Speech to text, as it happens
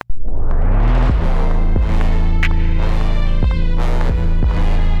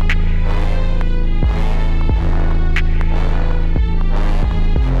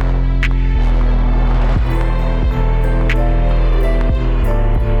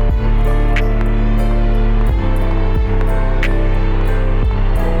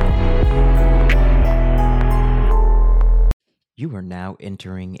now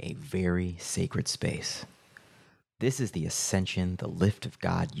entering a very sacred space. This is the Ascension, the Lift of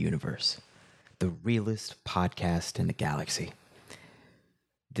God universe, the realest podcast in the galaxy.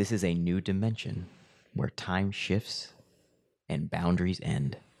 This is a new dimension where time shifts and boundaries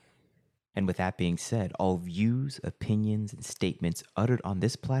end. And with that being said, all views, opinions, and statements uttered on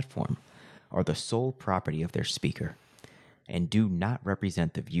this platform are the sole property of their speaker and do not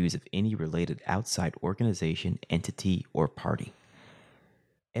represent the views of any related outside organization, entity, or party.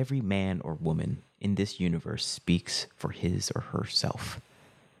 Every man or woman in this universe speaks for his or herself,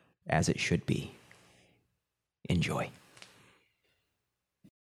 as it should be. Enjoy.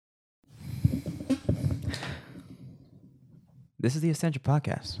 This is the Ascension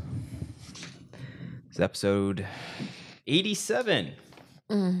Podcast. It's episode 87.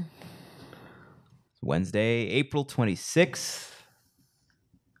 Wednesday, April 26th,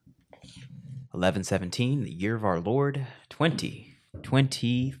 11/17, the year of our Lord,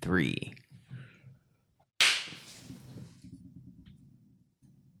 2023.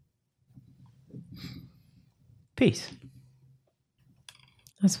 Peace. I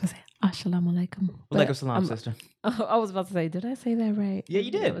was supposed to say, Assalamu alaikum. Alaikum salam, sister. I was about to say, did I say that right? Yeah,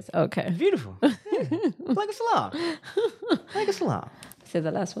 you did. Okay. Beautiful. Yeah. Alaikum salam. Alaikum salam. Say the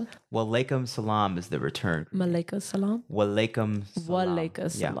last one. Walaikum salam is the return. Malaikum salam. Walaikum salam.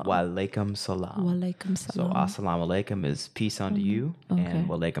 Walaikum salam. Yeah, walaikum salam. Walaikum So salam. assalamu alaikum is peace unto you, Okay. and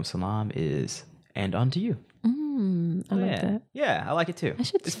walaikum salam is and unto you. I like Yeah. that. Yeah, I like it too. I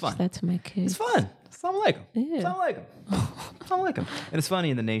should It's teach fun. that to my kids. It's fun. Assalamu alaikum. Yeah. Assalamu alaikum. Assalamu alaikum. And it's funny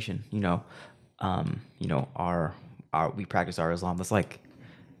in the nation, our we practice our Islam. That's like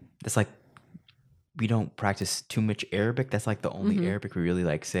we don't practice too much Arabic. That's like the only Arabic we really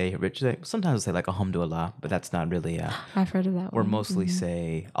like say. Sometimes we'll say like alhamdulillah, but that's not really I've heard of that or one. mostly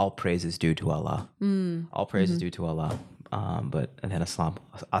say all praise is due to Allah. All praise is due to Allah. And then assalamu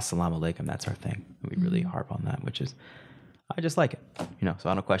alaikum, that's our thing. We really harp on that, which is, I just like it. So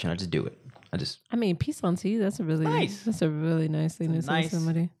I don't question, I just do it. I mean, peace on to you. That's a really Nice. That's a really nice thing to say Nice to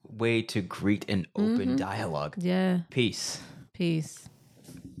somebody. way to greet an open dialogue. Yeah. Peace. Peace.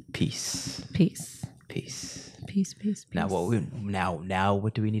 Peace. Peace. Peace. Peace. Peace. Now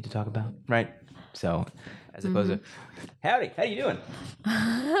what do we need to talk about? Right? So as opposed to, howdy, how you doing?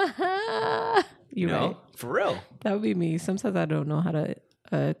 You're right. For real. That would be me. Sometimes I don't know how to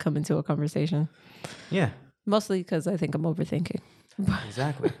come into a conversation. Yeah. Mostly because I think I'm overthinking.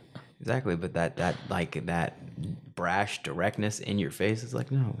 Exactly. But that brash directness in your face is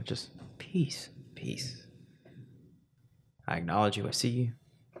like, no, just peace. I acknowledge you. I see you.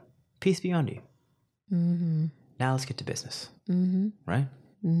 Peace be on you. Now let's get to business. Right?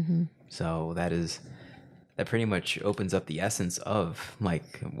 So that pretty much opens up the essence of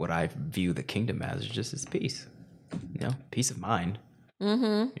like what I view the kingdom as, just as peace. Peace of mind.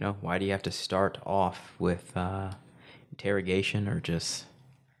 Why do you have to start off with interrogation or just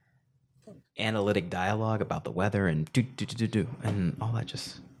analytic dialogue about the weather and do and all that?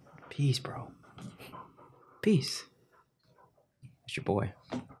 Just peace, bro. Peace. It's your boy.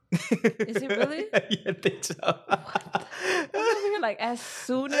 Is it really? Yeah, I think so. Like as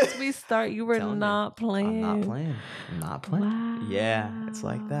soon as we start, you were not playing. I'm not playing. Wow. Yeah, it's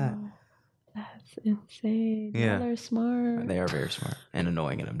like that. That's insane. Yeah. Y'all are smart. They are very smart and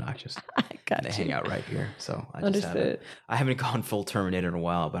annoying and obnoxious. I got They you. hang out right here. So I Understood. haven't gone full Terminator in a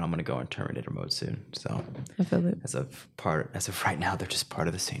while, but I'm gonna go in Terminator mode soon. So I feel it. as of right now, they're just part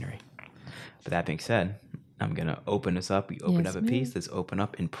of the scenery. But that being said, I'm gonna open this up. We open Yes, up a ma'am. piece. Let's open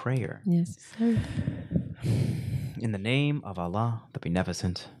up in prayer. Yes, sir. In the name of Allah, the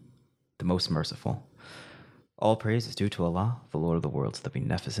Beneficent, the Most Merciful. All praise is due to Allah, the Lord of the worlds, the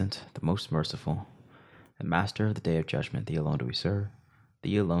Beneficent, the Most Merciful, the Master of the Day of Judgment. Thee alone do we serve.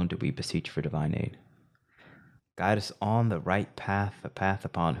 Thee alone do we beseech for divine aid. Guide us on the right path, the path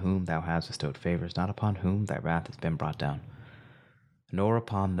upon whom thou hast bestowed favors, not upon whom thy wrath has been brought down, nor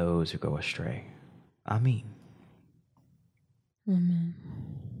upon those who go astray. Ameen. Amen.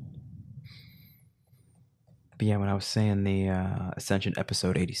 But yeah, when I was saying the Ascension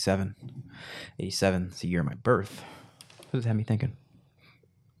episode 87 is the year of my birth, what does it have me thinking?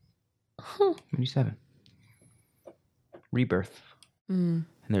 87. Rebirth. And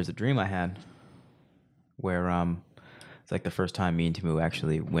there's a dream I had where it's like the first time me and Timu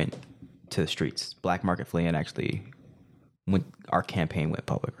actually went to the streets. Black Market Fleeing actually our campaign went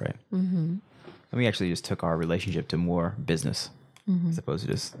public, right? And we actually just took our relationship to more business as opposed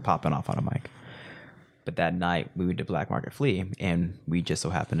to just popping off on a mic. But that night we went to Black Market Flea, and we just so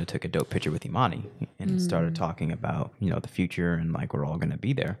happened to take a dope picture with Imani and started talking about, the future and like we're all going to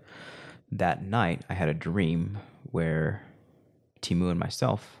be there. That night I had a dream where Timu and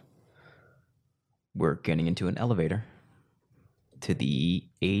myself were getting into an elevator to the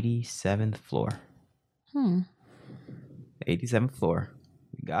 87th floor. 87th floor.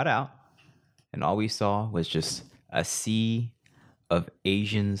 We got out, and all we saw was just a sea of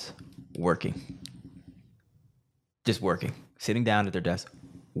Asians working. Just working. Sitting down at their desk,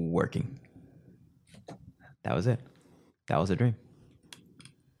 working. That was it. That was a dream.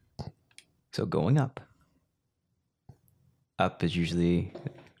 So going up is usually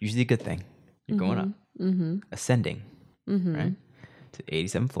a good thing. You're going up. Ascending, right? To the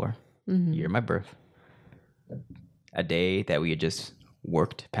 87th floor, year of my birth. A day that we had just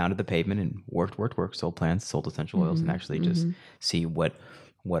worked, pounded the pavement and worked, sold plants, sold essential oils, and actually just see what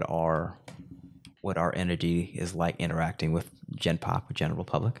our energy is like interacting with Gen Pop, with general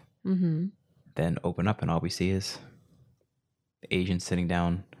public. Then open up and all we see is Asians sitting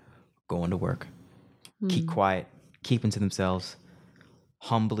down, going to work. Keep quiet, keeping to themselves,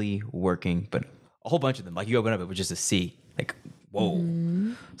 humbly working, but a whole bunch of them. Like you open up, it was just a sea. Like, whoa.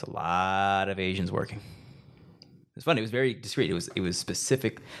 It's a lot of Asians working. It's funny. It was very discreet. It was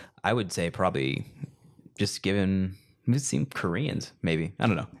specific. I would say probably just given. It seemed Koreans, maybe. I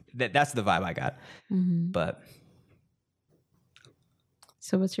don't know. That's the vibe I got. But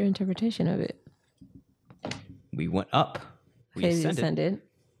so, what's your interpretation of it? We went up. We ascended.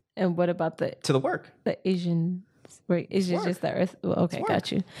 And what about to the work? The Asian. Wait, is it just the earth? Well, okay,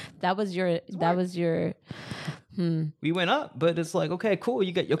 got you. That was your. We went up, but it's like, okay, cool.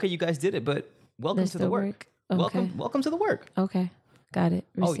 You guys did it, but welcome to the work. Okay. Welcome to the work. Okay, got it.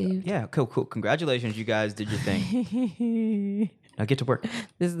 Received. Oh yeah, cool. Congratulations, you guys did your thing. Now get to work.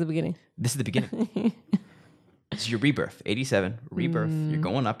 This is the beginning. This is your rebirth. 87 rebirth. You're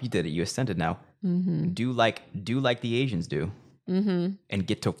going up. You did it. You ascended now. Do like the Asians do, and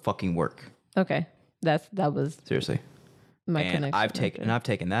get to fucking work. Okay, that was seriously. My and connection. I've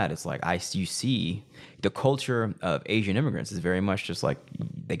taken that. It's like you see the culture of Asian immigrants is very much just like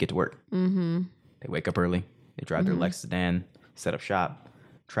they get to work. They wake up early. They drive their Lexus sedan, set up shop,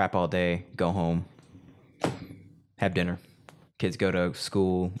 trap all day, go home, have dinner. Kids go to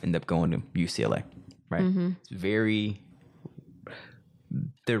school, end up going to UCLA, right? It's very,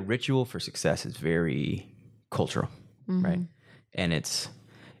 their ritual for success is very cultural, right? And it's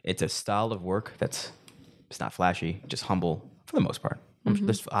a style of work it's not flashy, just humble for the most part.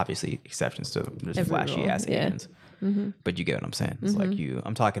 There's obviously exceptions to there's flashy ass Asians. But you get what I'm saying. It's like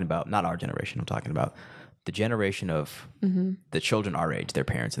I'm talking about not our generation. I'm talking about the generation of the children our age, their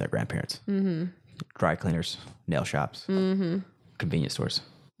parents and their grandparents, dry cleaners, nail shops, convenience stores,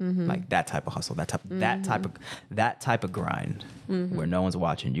 like that type of hustle, that type of grind, where no one's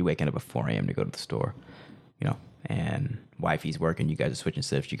watching. You waking up at 4 a.m. to go to the store, and wifey's working. You guys are switching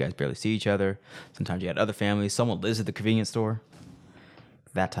shifts. You guys barely see each other. Sometimes you got other families. Someone lives at the convenience store.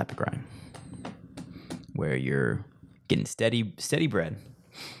 That type of grind, where you're getting steady bread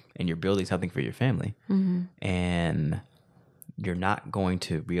and you're building something for your family, and you're not going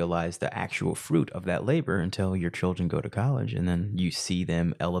to realize the actual fruit of that labor until your children go to college, and then you see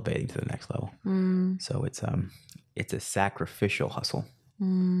them elevating to the next level. So it's a sacrificial hustle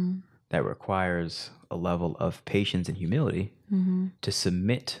that requires a level of patience and humility to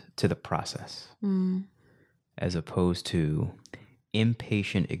submit to the process, as opposed to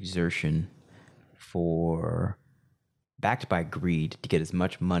impatient exertion backed by greed to get as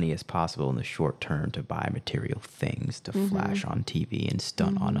much money as possible in the short term to buy material things to flash on TV and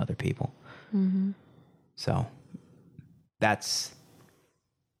stunt on other people. So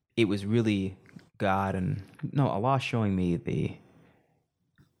it was really God and Allah showing me the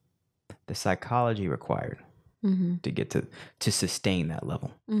psychology required to get to sustain that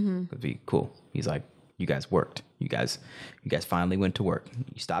level. Would be cool. He's like, you guys worked. You guys finally went to work.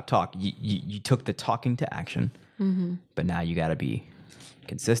 You stopped talking. You took the talking to action. But now you got to be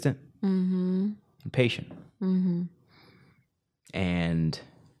consistent and patient and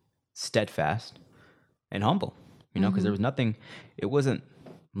steadfast and humble, because there was nothing, it wasn't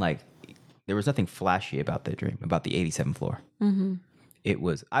like, there was nothing flashy about that dream, about the 87th floor. It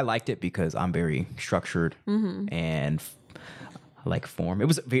was, I liked it because I'm very structured and I like form. It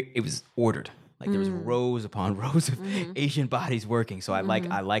was ordered. Like there was rows upon rows of Asian bodies working. So I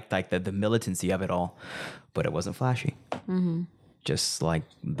liked like the militancy of it all, but it wasn't flashy. Just like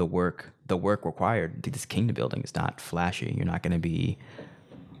the work required. This kingdom building is not flashy. You're not going to be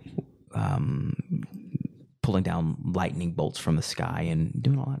pulling down lightning bolts from the sky and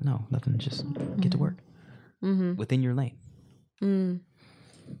doing all that. No, nothing. Just get to work within your lane.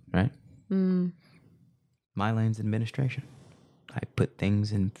 Right? My lane's administration. I put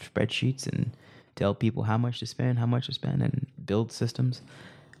things in spreadsheets and tell people how much to spend, and build systems,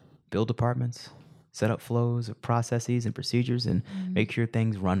 build departments, set up flows of processes and procedures, and make sure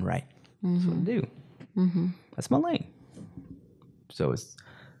things run right. That's what I do. That's my lane. So it's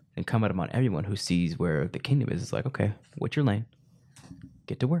incumbent upon everyone who sees where the kingdom is. It's like, okay, what's your lane?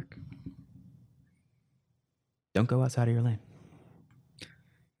 Get to work. Don't go outside of your lane.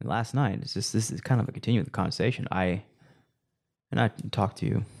 And last night, this is kind of a continuing the conversation. I talked to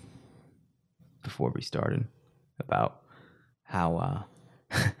you before we started about how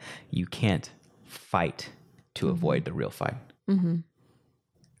you can't fight to avoid the real fight.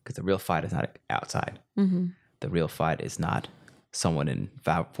 Because the real fight is not outside. The real fight is not someone in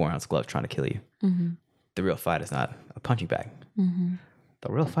 4-ounce gloves trying to kill you. The real fight is not a punching bag. The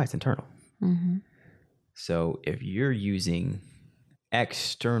real fight's internal. So if you're using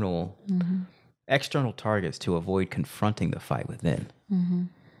external targets to avoid confronting the fight within,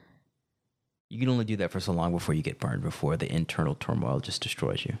 you can only do that for so long before you get burned, before the internal turmoil just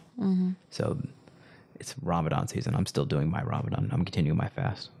destroys you. So it's Ramadan season. I'm still doing my Ramadan. I'm continuing my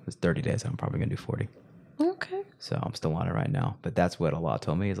fast. It's 30 days. I'm probably going to do 40. Okay. So I'm still on it right now. But that's what Allah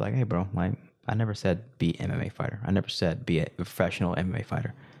told me. Is like, hey, bro, like, I never said be an MMA fighter. I never said be a professional MMA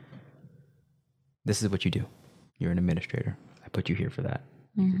fighter. This is what you do. You're an administrator. I put you here for that.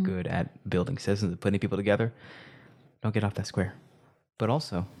 You're good at building systems and putting people together. Don't get off that square. But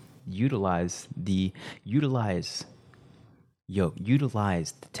also utilize the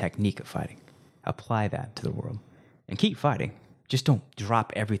technique of fighting. Apply that to the world and keep fighting. Just don't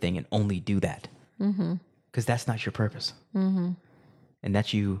drop everything and only do that. Because that's not your purpose. And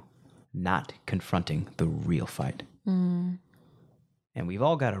that's you not confronting the real fight. And we've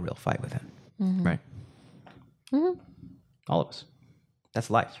all got a real fight within, right? All of us. That's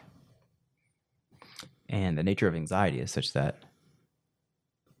life. And the nature of anxiety is such that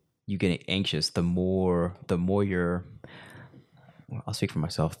you get anxious the more you're, well, I'll speak for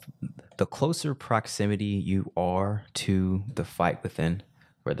myself, the closer proximity you are to the fight within,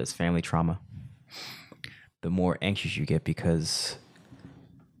 whether it's family trauma, the more anxious you get, because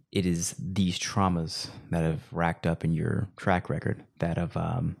it is these traumas that have racked up in your track record that have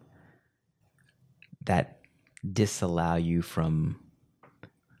that disallow you from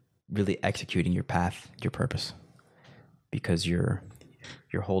really executing your path, your purpose, because you're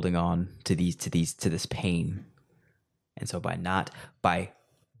holding on to this pain. And so by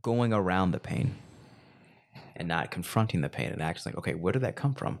going around the pain and not confronting the pain and actually like, okay, where did that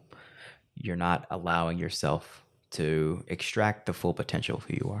come from? You're not allowing yourself to extract the full potential of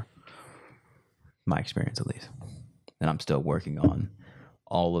who you are. My experience, at least. And I'm still working on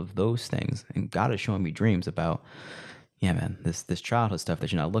all of those things. And God is showing me dreams about, yeah, man, this childhood stuff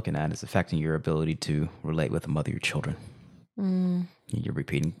that you're not looking at is affecting your ability to relate with the mother of your children. You're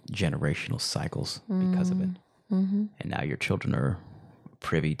repeating generational cycles because of it. And now your children are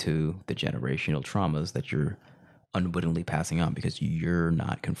privy to the generational traumas that you're unwittingly passing on because you're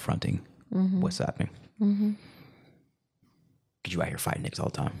not confronting what's happening. Because you out here fighting niggas all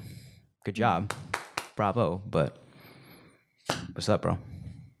the time. Good job. Bravo. But what's up, bro?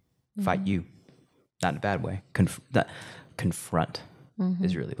 Fight you. Not in a bad way. Confront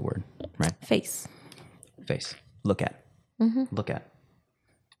is really the word, right? Face. Look at. Look at.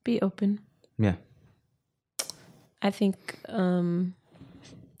 Be open. Yeah. I think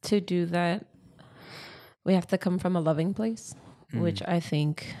to do that, we have to come from a loving place, which I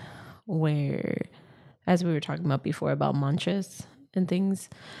think where, as we were talking about before about mantras and things,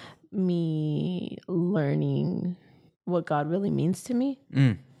 me learning what God really means to me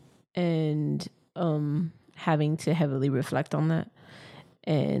and having to heavily reflect on that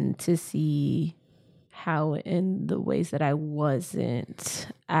and to see how in the ways that I wasn't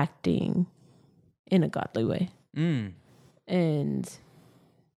acting in a godly way. And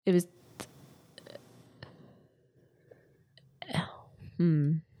it was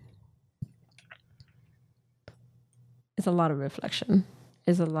it's a lot of reflection.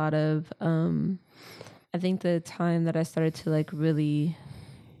 It's a lot of I think the time that I started to like really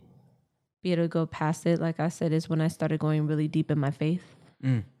be able to go past it, like I said, is when I started going really deep in my faith,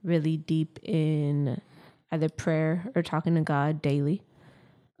 really deep in either prayer or talking to God daily.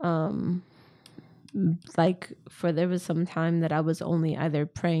 Like there was some time that I was only either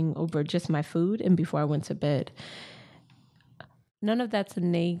praying over just my food and before I went to bed. None of that's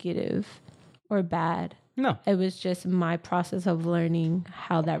negative or bad. No. It was just my process of learning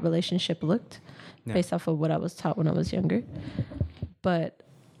how that relationship looked based off of what I was taught when I was younger. But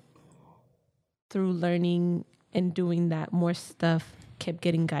through learning and doing that, more stuff kept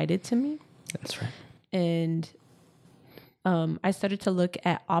getting guided to me. That's right. And I started to look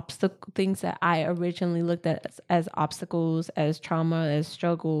at things that I originally looked at as obstacles, as trauma, as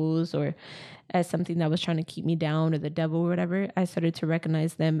struggles, or as something that was trying to keep me down, or the devil or whatever. I started to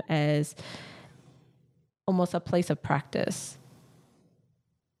recognize them as almost a place of practice.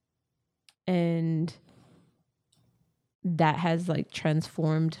 And that has like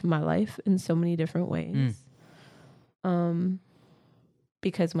transformed my life in so many different ways.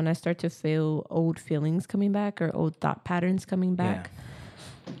 Because when I start to feel old feelings coming back or old thought patterns coming back,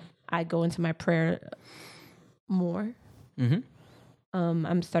 I go into my prayer more.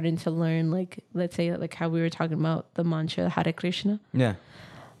 I'm starting to learn, like, let's say, like how we were talking about the mantra Hare Krishna. Yeah.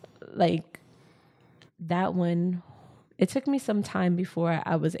 Like that one, it took me some time before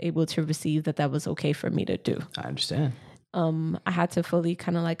I was able to receive that was okay for me to do. I understand. I had to fully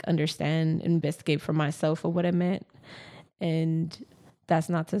kind of like understand, investigate for myself of what it meant. And that's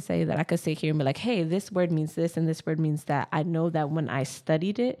not to say that I could sit here and be like, hey, this word means this and this word means that. I know that when I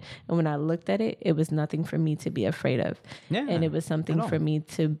studied it and when I looked at it, it was nothing for me to be afraid of. Yeah, and it was something for me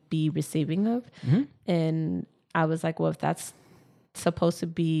to be receiving of. And I was like, well, if that's supposed to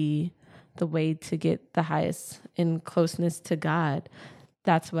be the way to get the highest in closeness to God,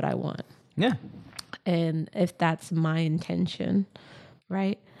 that's what I want. Yeah. And if that's my intention,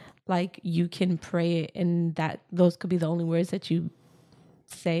 right? Like you can pray it and that those could be the only words that you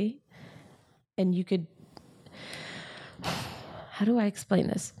say, and you could, how do I explain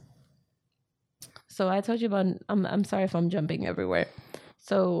this? So I told you about, I'm sorry if I'm jumping everywhere.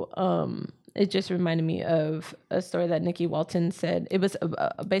 So it just reminded me of a story that Nikki Walton said. It was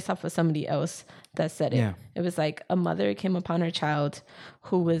based off of somebody else that said it. Yeah. It was like a mother came upon her child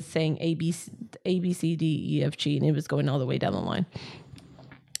who was saying A, B, C, D, E, F, G, and it was going all the way down the line.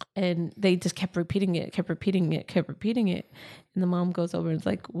 And they just kept repeating it. And the mom goes over and is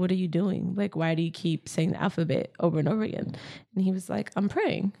like, what are you doing? Like, why do you keep saying the alphabet over and over again? And he was like, I'm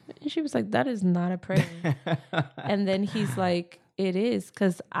praying. And she was like, that is not a prayer. And then he's like, it is,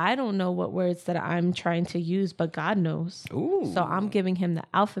 because I don't know what words that I'm trying to use, but God knows. Ooh. So I'm giving him the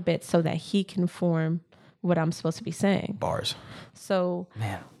alphabet so that he can form what I'm supposed to be saying. Bars. So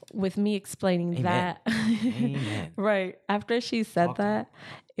man, with me explaining Amen. That, Amen. Right, after she said that,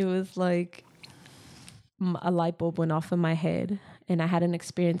 it was like a light bulb went off in my head. And I had an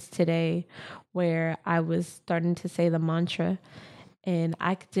experience today where I was starting to say the mantra, and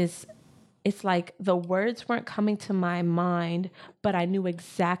I could just, it's like the words weren't coming to my mind, but I knew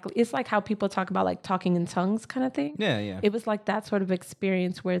exactly. It's like how people talk about like talking in tongues kind of thing. Yeah, yeah. It was like that sort of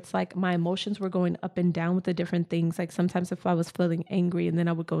experience where it's like my emotions were going up and down with the different things. Like sometimes if I was feeling angry, and then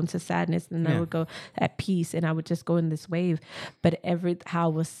I would go into sadness, and then I would go at peace, and I would just go in this wave. But how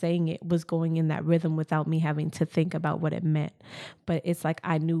I was saying it was going in that rhythm without me having to think about what it meant. But it's like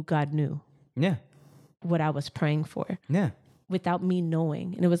I knew God knew. Yeah. What I was praying for. Yeah. Without me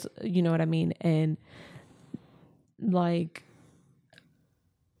knowing. And it was, you know what I mean? And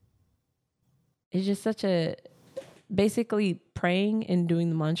it's just such a, basically praying and doing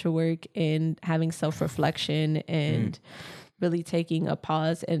the mantra work and having self-reflection and really taking a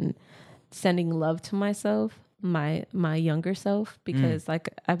pause and sending love to myself, my younger self, because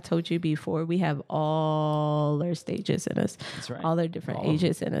like I've told you before, we have all our stages in us. That's right. All our different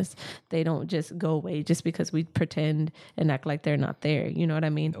ages in us. They don't just go away just because we pretend and act like they're not there. You know what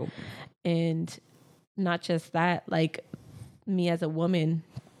I mean? Nope. And not just that, like me as a woman,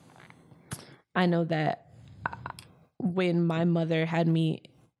 I know that when my mother had me,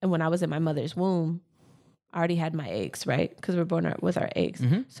 and when I was in my mother's womb, I already had my eggs, right? Because we're born with our eggs.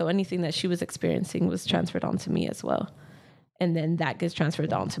 Mm-hmm. So anything that she was experiencing was transferred onto me as well. And then that gets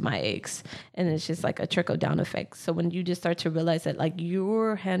transferred onto my eggs. And it's just like a trickle down effect. So when you just start to realize that like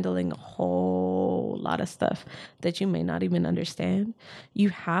you're handling a whole lot of stuff that you may not even understand, you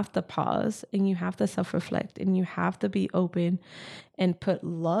have to pause and you have to self-reflect and you have to be open and put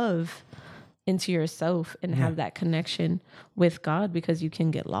love into yourself and have that connection with God, because you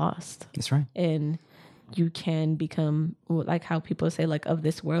can get lost. That's right. And you can become like how people say, like, of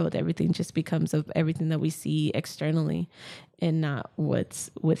this world. Everything just becomes of everything that we see externally and not what's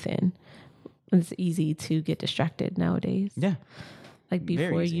within. It's easy to get distracted nowadays. Yeah. Like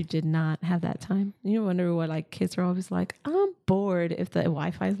before, you did not have that time. You wonder what, like, kids are always like, I'm bored if the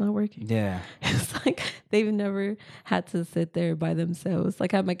Wi-Fi is not working. Yeah. It's like they've never had to sit there by themselves.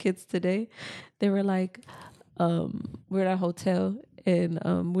 Like, I had my kids today. They were like, we're at a hotel and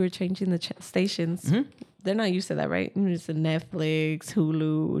we were changing the stations. Mm-hmm. They're not used to that, right? It's a Netflix,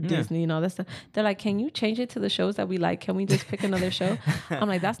 Hulu, Disney, and all that stuff. They're like, can you change it to the shows that we like? Can we just pick another show? I'm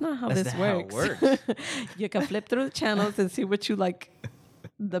like, that's not how this works. You can flip through the channels and see what you like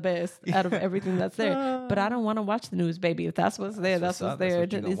the best out of everything that's there. But I don't want to watch the news, baby. If that's what's there, that's what's there.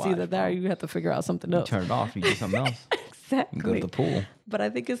 It's either that or you have to figure out something else. You turn it off. You do something else. Exactly. You go to the pool. But I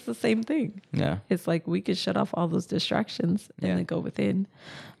think it's the same thing. Yeah. It's like we could shut off all those distractions and then go within.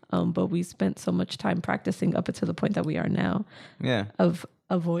 But we spent so much time practicing up until the point that we are now. Yeah. Of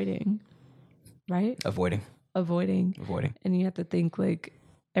avoiding, right? Avoiding. And you have to think like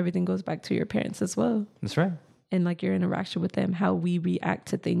everything goes back to your parents as well. That's right. And like your interaction with them, how we react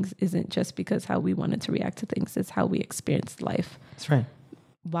to things isn't just because how we wanted to react to things. It's how we experienced life. That's right.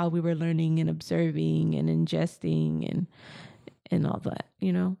 While we were learning and observing and ingesting and all that,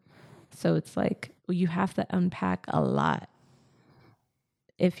 you know? So it's like you have to unpack a lot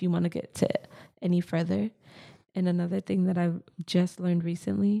if you want to get to any further. And another thing that I've just learned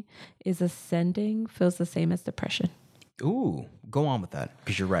recently is ascending feels the same as depression. Ooh, go on with that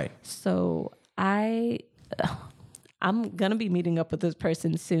because you're right. So I'm going to be meeting up with this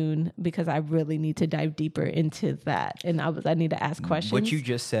person soon because I really need to dive deeper into that. And I need to ask questions. What you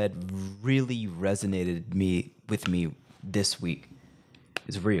just said really resonated with me this week.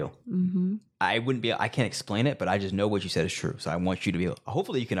 It's real. Mm-hmm. I can't explain it, but I just know what you said is true. So I want you to be,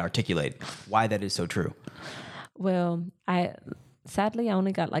 hopefully you can articulate why that is so true. Well, sadly, I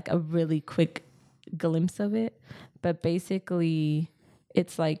only got like a really quick glimpse of it, but basically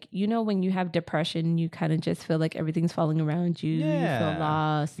it's like, you know, when you have depression, you kind of just feel like everything's falling around you. Yeah. You feel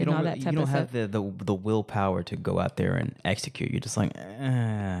lost and all that type of stuff. You don't have the willpower to go out there and execute. You're just like,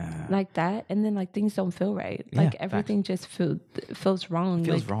 like that. And then like things don't feel right. Like everything just feels wrong.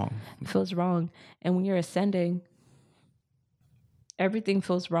 Feels wrong. And when you're ascending, everything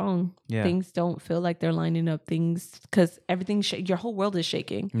feels wrong. Yeah. Things don't feel like they're lining up. Things, because everything, your whole world is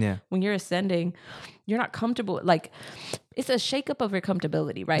shaking. Yeah. When you're ascending, you're not comfortable. Like, it's a shakeup of your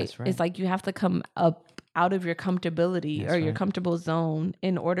comfortability, right? That's right? It's like you have to come up out of your comfortability your comfortable zone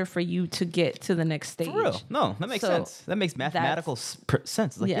in order for you to get to the next stage. For real. No, that makes sense. That makes mathematical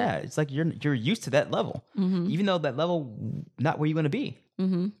sense. Like, it's like you're used to that level, even though that level not where you want to be,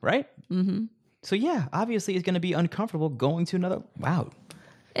 right? Mm-hmm. So yeah, obviously it's going to be uncomfortable going to another. Wow,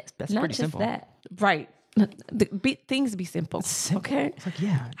 that's not pretty just simple, that, right? Things be simple, okay? It's like,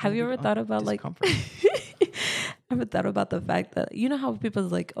 yeah. Have you ever thought about like? Ever thought about the fact that, you know how people are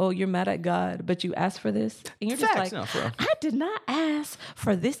like, oh, you're mad at God, but you asked for this? And you're just like, I did not ask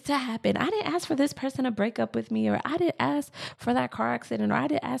for this to happen. I didn't ask for this person to break up with me, or I didn't ask for that car accident, or I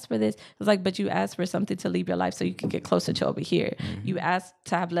didn't ask for this. It's like, but you asked for something to leave your life so you can get closer to over here. Mm-hmm. You asked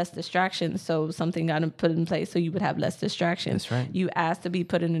to have less distractions, so something got put in place so you would have less distractions. That's right. You asked to be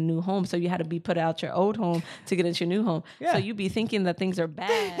put in a new home, so you had to be put out your old home to get into your new home. Yeah. So you be thinking that things are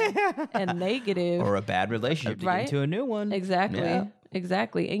bad and negative. Or a bad relationship to get into a new one. Exactly. Yeah.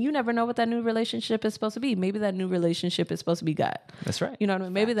 Exactly. And you never know what that new relationship is supposed to be. Maybe that new relationship is supposed to be God. That's right. You know what I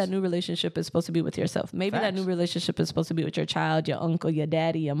mean? Maybe that new relationship is supposed to be with yourself. Maybe that new relationship is supposed to be with your child, your uncle, your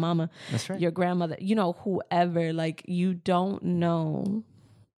daddy, your mama, your grandmother, you know, whoever. Like, you don't know.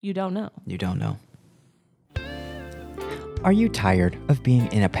 You don't know. You don't know. Are you tired of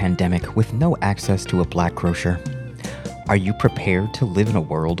being in a pandemic with no access to a black grocer? Are you prepared to live in a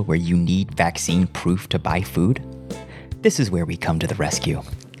world where you need vaccine proof to buy food? This is where we come to the rescue.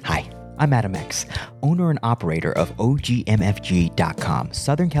 Hi, I'm Adam X, owner and operator of OGMFG.com,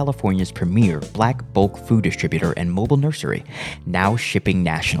 Southern California's premier black bulk food distributor and mobile nursery, now shipping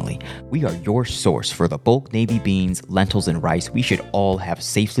nationally. We are your source for the bulk navy beans, lentils, and rice we should all have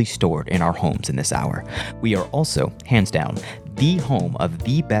safely stored in our homes in this hour. We are also, hands down, the home of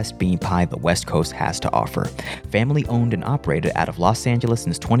the best bean pie the West Coast has to offer. Family owned and operated out of Los Angeles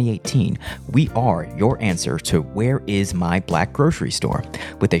since 2018, we are your answer to where is my black grocery store.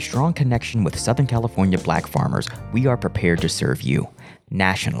 With a strong connection with Southern California black farmers, we are prepared to serve you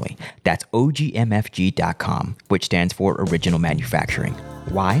nationally. That's OGMFG.com, which stands for Original Manufacturing.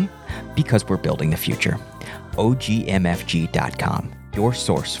 Why? Because we're building the future. OGMFG.com, your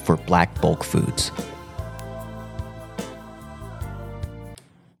source for black bulk foods.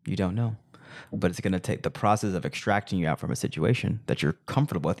 You don't know. But it's going to take the process of extracting you out from a situation that you're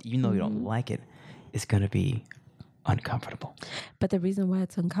comfortable with, even though you don't like it, is going to be uncomfortable. But the reason why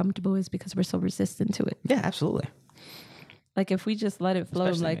it's uncomfortable is because we're so resistant to it. Yeah, absolutely. Like, if we just let it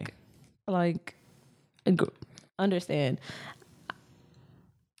flow, understand,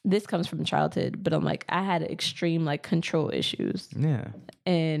 this comes from childhood, but I'm like, I had extreme like control issues. Yeah.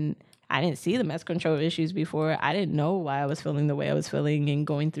 And I didn't see them as control issues before. I didn't know why I was feeling the way I was feeling and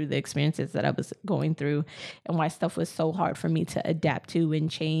going through the experiences that I was going through, and why stuff was so hard for me to adapt to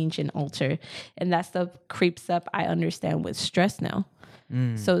and change and alter. And that stuff creeps up, I understand, with stress now.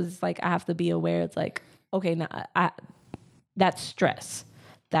 So it's like, I have to be aware. It's like, okay, now that's stress.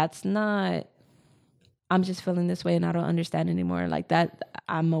 that's not, I'm just feeling this way and I don't understand anymore. Like that,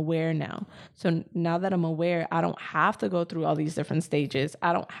 I'm aware now. So now that I'm aware, I don't have to go through all these different stages.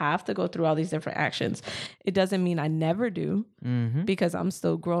 I don't have to go through all these different actions. It doesn't mean I never do, because I'm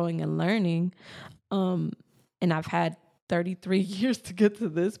still growing and learning. And I've had 33 years to get to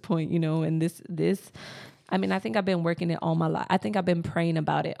this point, and this, I mean, I think I've been working it all my life. I think I've been praying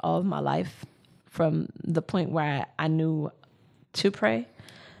about it all of my life, from the point where I knew to pray.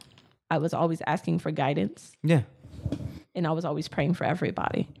 I was always asking for guidance. Yeah. And I was always praying for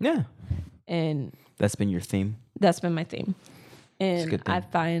everybody. Yeah. And that's been your theme? That's been my theme. And I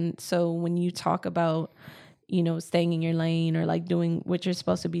find, so when you talk about, staying in your lane or like doing what you're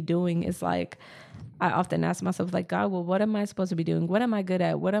supposed to be doing, it's like, I often ask myself, like, God, well, what am I supposed to be doing? What am I good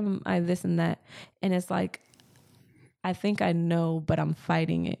at? What am I this and that? And it's like, I think I know, but I'm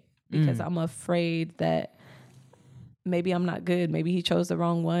fighting it because I'm afraid that maybe I'm not good. Maybe he chose the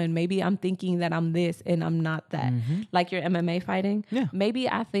wrong one. Maybe I'm thinking that I'm this and I'm not that. Like your MMA fighting. Yeah. Maybe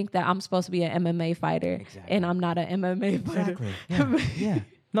I think that I'm supposed to be an MMA fighter and I'm not an MMA fighter. Exactly. Yeah.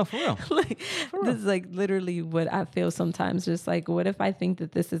 No, for real. This is like literally what I feel sometimes. Just like, what if I think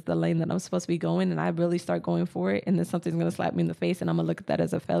that this is the lane that I'm supposed to be going and I really start going for it and then something's going to slap me in the face and I'm going to look at that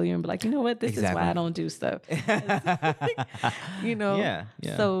as a failure and be like, you know what? This is why I don't do stuff. Yeah.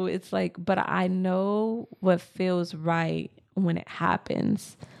 So it's like, but I know what feels right when it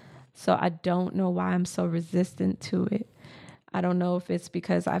happens. So I don't know why I'm so resistant to it. I don't know if it's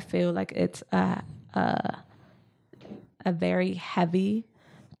because I feel like it's a very heavy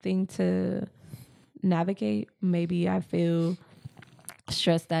thing to navigate. Maybe I feel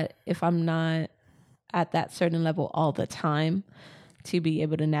stressed that if I'm not at that certain level all the time to be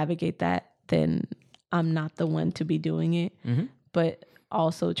able to navigate that, then I'm not the one to be doing it. But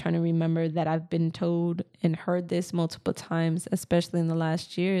also trying to remember that I've been told and heard this multiple times, especially in the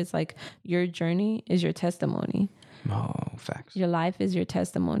last year. It's like, your journey is your testimony. Oh, facts. Your life is your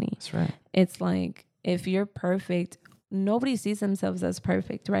testimony. That's right. It's like, if you're perfect, nobody sees themselves as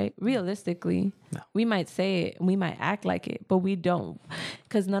perfect, right? Realistically, we might say it, we might act like it, but we don't,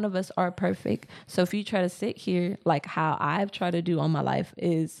 because none of us are perfect. So if you try to sit here, like how I've tried to do all my life,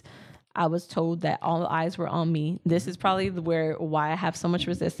 is I was told that all eyes were on me. This is probably why I have so much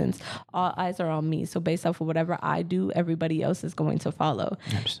resistance. All eyes are on me. So based off of whatever I do, everybody else is going to follow.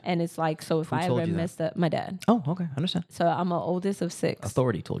 And it's like, so if I ever messed up, my dad. Oh, okay. I understand. So I'm an oldest of 6.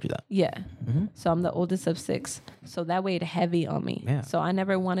 Authority told you that. Yeah. So I'm the oldest of 6. So that weighed heavy on me. Yeah. So I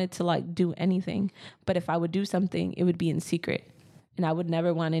never wanted to like do anything. But if I would do something, it would be in secret. And I would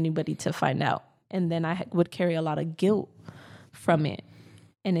never want anybody to find out. And then I would carry a lot of guilt from it.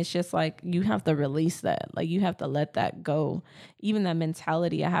 And it's just like, you have to release that. Like, you have to let that go. Even that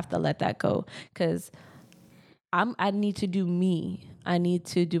mentality, I have to let that go. Because I need to do me. I need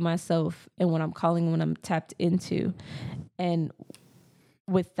to do myself and what I'm calling, when I'm tapped into. And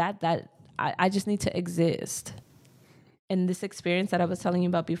with that I just need to exist. And this experience that I was telling you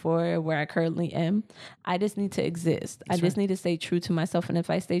about before, where I currently am, I just need to exist. I just need to stay true to myself. And if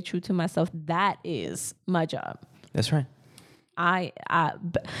I stay true to myself, that is my job. That's right.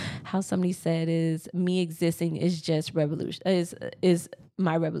 How somebody said is, me existing is just revolution, is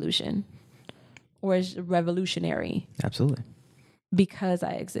my revolution, or is revolutionary. Absolutely. Because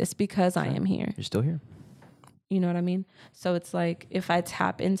I exist, because I am here. You're still here. You know what I mean? So it's like, if I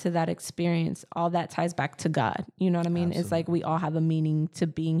tap into that experience, all that ties back to God. You know what I mean? Absolutely. It's like, we all have a meaning to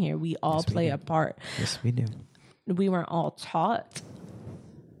being here. We all play a part. Yes, we do. We weren't all taught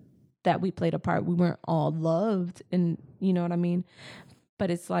that we played a part. We weren't all loved, and you know what I mean?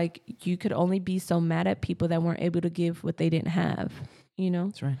 But it's like, you could only be so mad at people that weren't able to give what they didn't have,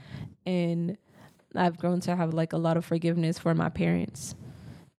 That's right. And I've grown to have like a lot of forgiveness for my parents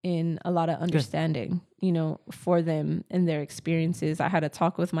and a lot of understanding, for them and their experiences. I had a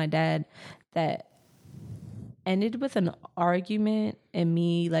talk with my dad that ended with an argument and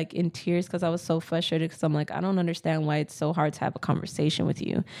me like in tears, because I was so frustrated, because I'm like, I don't understand why it's so hard to have a conversation with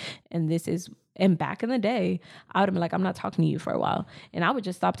you. And back in the day, I would have been like, I'm not talking to you for a while. And I would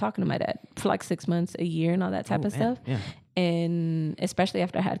just stop talking to my dad for like 6 months, a year, and all that type of stuff. Yeah. And especially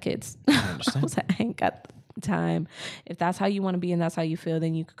after I had kids, I was like, I ain't got time. If that's how you want to be and that's how you feel,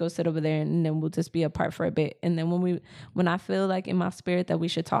 then you could go sit over there and then we'll just be apart for a bit. And then when I feel like in my spirit that we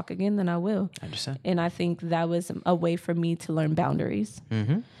should talk again, then I will. I understand. And I think that was a way for me to learn boundaries.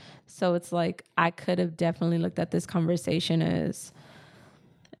 So it's like, I could have definitely looked at this conversation as,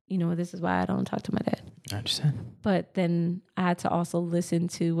 this is why I don't talk to my dad. I understand. But then I had to also listen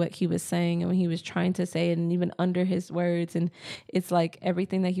to what he was saying and what he was trying to say, and even under his words. And it's like,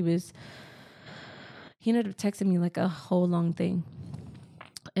 everything that he ended up texting me like a whole long thing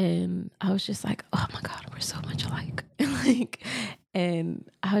And I was just like, oh my God, we're so much alike. Like, and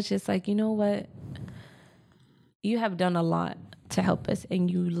I was just like, you know what? You have done a lot to help us, and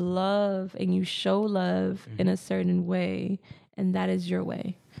you love and you show love in a certain way, and that is your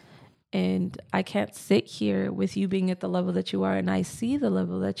way. And I can't sit here with you being at the level that you are, and I see the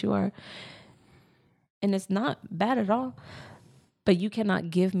level that you are, and it's not bad at all, but you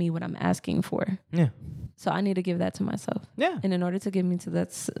cannot give me what I'm asking for. Yeah. So I need to give that to myself. Yeah. And in order to give me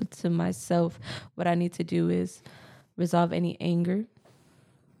to myself, what I need to do is resolve any anger,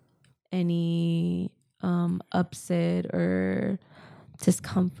 any upset or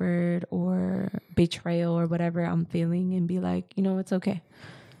discomfort or betrayal or whatever I'm feeling, and be like, you know, it's okay.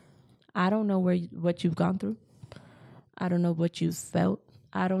 I don't know what you've gone through. I don't know what you've felt.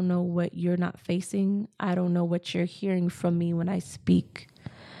 I don't know what you're not facing. I don't know what you're hearing from me when I speak.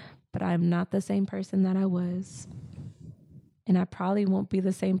 But I'm not the same person that I was. And I probably won't be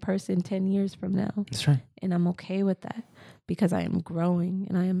the same person 10 years from now. That's right. And I'm okay with that, because I am growing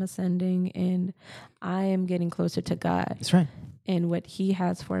and I am ascending and I am getting closer to God. That's right. And what he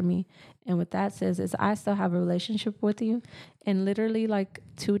has for me. And what that says is I still have a relationship with you. And literally like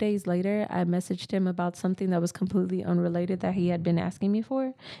 2 days later, I messaged him about something that was completely unrelated that he had been asking me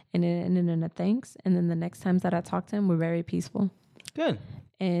for. And it ended in a thanks. And then the next times that I talked to him were very peaceful. Good.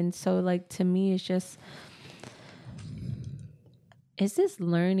 And so like to me, it's this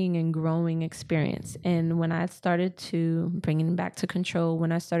learning and growing experience. And when I started to bring it back to control,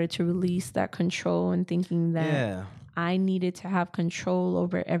 when I started to release that control and thinking that I needed to have control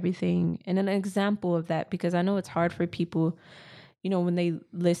over everything. And an example of that, because I know it's hard for people, you know, when they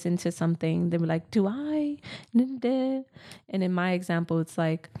listen to something, they were like, do I? And in my example, it's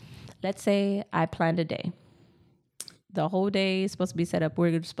like, let's say I planned a day. The whole day is supposed to be set up.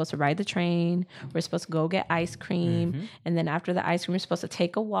 We're supposed to ride the train. We're supposed to go get ice cream. Mm-hmm. And then after the ice cream, we're supposed to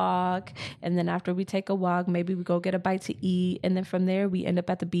take a walk. And then after we take a walk, maybe we go get a bite to eat. And then from there, we end up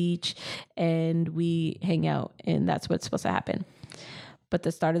at the beach and we hang out. And that's what's supposed to happen. But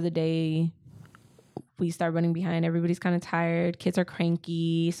the start of the day, we start running behind. Everybody's kind of tired. Kids are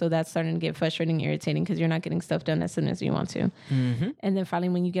cranky. So that's starting to get frustrating, irritating, because you're not getting stuff done as soon as you want to. Mm-hmm. And then finally,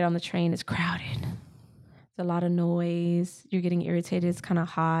 when you get on the train, it's crowded. A lot of noise. You're getting irritated. It's kind of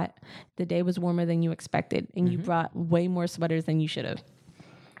hot. The day was warmer than you expected, and you brought way more sweaters than you should have.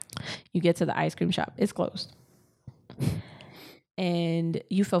 You get to the ice cream shop. It's closed. And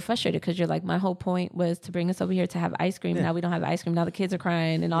you feel frustrated because you're like, my whole point was to bring us over here to have ice cream. Yeah. Now we don't have ice cream. Now the kids are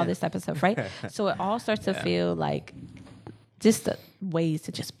crying and all this type of stuff, right? So it all starts to feel like just ways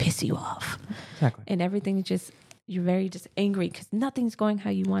to just piss you off. Exactly. And everything just... You're very just angry because nothing's going how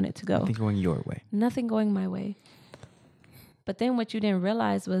you want it to go. Nothing going your way. Nothing going my way. But then what you didn't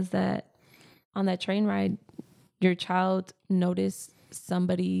realize was that on that train ride, your child noticed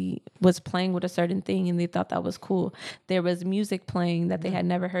somebody was playing with a certain thing and they thought that was cool. There was music playing that they had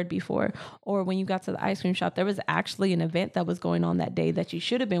never heard before. Or when you got to the ice cream shop, there was actually an event that was going on that day that you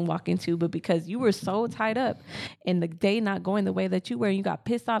should have been walking to, but because you were so tied up and the day not going the way that you were, and you got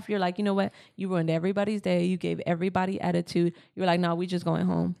pissed off, you're like, you know what? You ruined everybody's day. You gave everybody attitude. You're like, no, we just going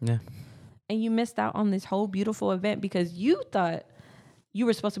home. Yeah. And you missed out on this whole beautiful event because you thought you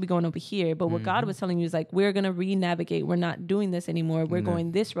were supposed to be going over here, but what God was telling you is like, we're going to re-navigate. We're not doing this anymore. We're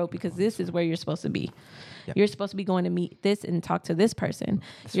going this road because this is where you're supposed to be. Yep. You're supposed to be going to meet this and talk to this person.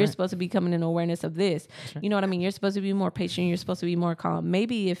 You're supposed to be coming in awareness of this. You know what I mean? You're supposed to be more patient. You're supposed to be more calm.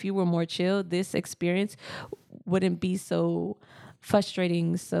 Maybe if you were more chill, this experience wouldn't be so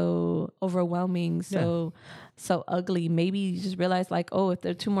frustrating, so overwhelming, so ugly. Maybe you just realize like, oh, if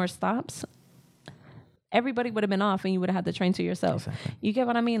there are 2 more stops, everybody would have been off and you would have had the train to yourself. Exactly. You get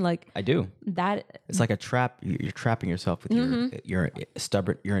what I mean? Like I do. That it's like a trap. You're trapping yourself with your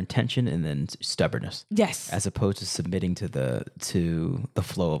stubborn, your intention, and then stubbornness. Yes. As opposed to submitting to the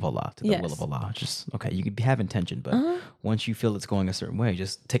flow of Allah, to the will of Allah. Just okay. You could have intention, but once you feel it's going a certain way,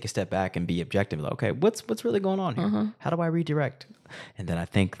 just take a step back and be objective. Like, okay, what's really going on here? How do I redirect? And then I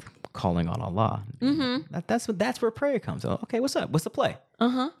think calling on Allah. That's where prayer comes. Okay, what's up? What's the play?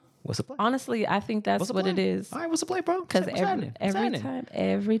 What's the play? Honestly, I think that's what it is. All right, what's the play, bro? Because every time,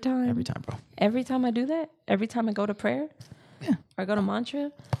 every time I do that, every time I go to prayer, or I go to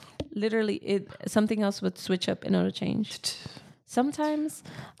mantra, literally, something else would switch up and it'll change. Sometimes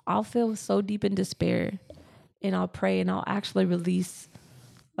I'll feel so deep in despair, and I'll pray and I'll actually release,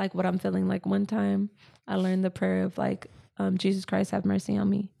 like what I'm feeling. Like one time, I learned the prayer of like, Jesus Christ, have mercy on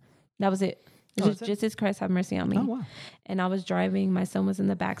me. That was it. Jesus Christ, have mercy on me. Oh, wow. And I was driving. My son was in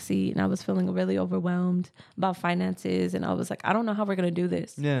the back seat, and I was feeling really overwhelmed about finances. And I was like, I don't know how we're going to do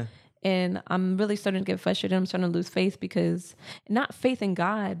this. Yeah. And I'm really starting to get frustrated. I'm starting to lose faith because not faith in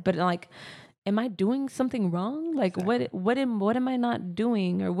God, but like, am I doing something wrong? Like what am I not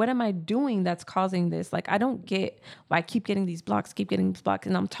doing, or what am I doing that's causing this? Like, I don't get why I keep getting these blocks,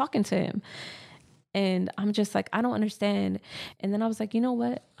 and I'm talking to him. And I'm just like, I don't understand. And then I was like, you know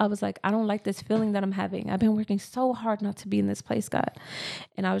what? I was like, I don't like this feeling that I'm having. I've been working so hard not to be in this place, God.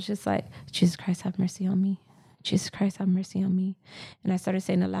 And I was just like, Jesus Christ, have mercy on me. Jesus Christ, have mercy on me. And I started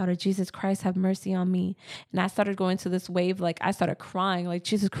saying it louder, Jesus Christ, have mercy on me. And I started going to this wave, like I started crying, like,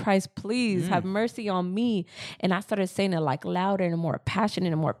 Jesus Christ, please have mercy on me. And I started saying it like louder and more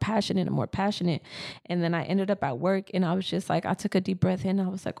passionate and more passionate and more passionate. And then I ended up at work and I was just like, I took a deep breath in. I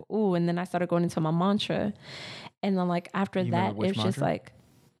was like, ooh. And then I started going into my mantra. And then like after that, it was just like,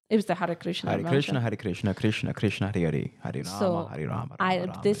 it was the Hare Krishna. Hare Krishna, Hare Krishna, Krishna Krishna, Hare Hare, Hare Rama, So Hare Rama,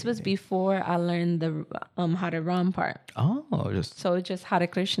 Rama, this Hare was Hare. before I learned the Hare Ram part. Oh, just So it's just Hare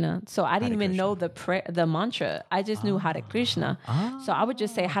Krishna. So I didn't Hare even know Krishna. the mantra. I just knew Hare Krishna. So I would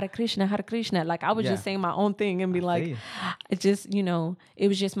just say Hare Krishna, Hare Krishna. Like I was just saying my own thing and be like, you. it just, you know, it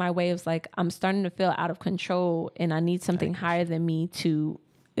was just my way of like, I'm starting to feel out of control and I need something higher than me to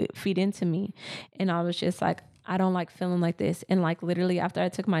feed into me. And I was just like, I don't like feeling like this. And like literally after I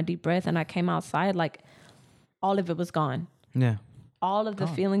took my deep breath and I came outside, like all of it was gone. Yeah. All of the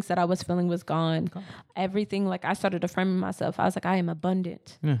feelings that I was feeling was gone. Everything, like I started affirming myself. I was like, I am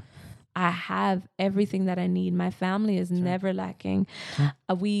abundant. Yeah. I have everything that I need. My family is never lacking.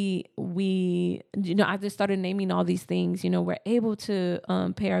 We, you know, I just started naming all these things. You know, we're able to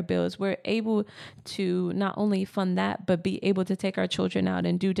pay our bills. We're able to not only fund that, but be able to take our children out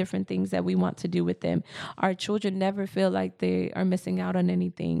and do different things that we want to do with them. Our children never feel like they are missing out on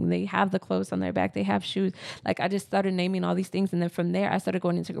anything. They have the clothes on their back. They have shoes. Like I just started naming all these things. And then from there, I started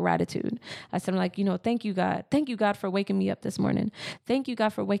going into gratitude. I started like, you know, thank you, God. Thank you, God, for waking me up this morning. Thank you, God,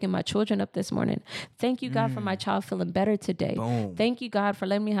 for waking my children up this morning. Thank you, God, for my child feeling better today. Boom. Thank you, God, for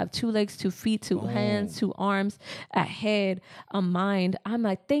letting me have 2 legs, 2 feet, 2 hands, 2 arms, a head, a mind. I'm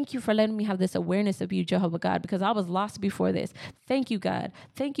like, thank you for letting me have this awareness of you, Jehovah God, because I was lost before this. Thank you, God.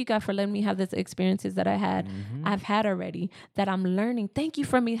 Thank you, God, for letting me have these experiences that I've had already, that I'm learning. Thank you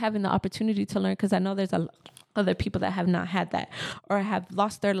for me having the opportunity to learn, because I know there's other people that have not had that or have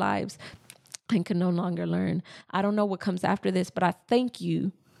lost their lives and can no longer learn. I don't know what comes after this, but I thank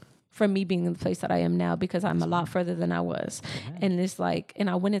you for me being in the place that I am now, because I'm a lot further than I was. And it's like, and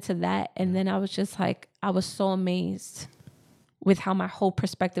I went into that, and then I was just like, I was so amazed with how my whole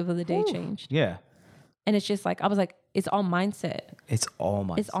perspective of the day changed. Yeah. And it's just like, I was like, it's all mindset. It's all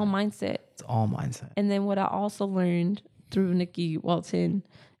mindset. It's all mindset. It's all mindset. And then what I also learned through Nikki Walton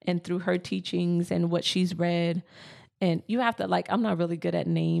and through her teachings and what she's read, and you have to like, I'm not really good at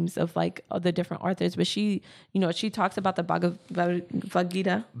names of like the different authors, but she, you know, she talks about the Bhagavad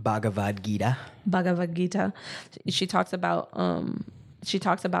Gita. Bhagavad Gita. Bhagavad Gita. She talks about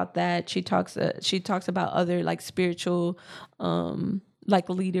that. She talks about other like spiritual like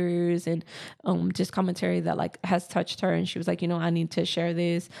leaders and just commentary that like has touched her. And she was like, you know, I need to share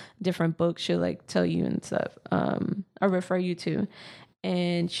this. Different books she'll like tell you and stuff, or refer you to.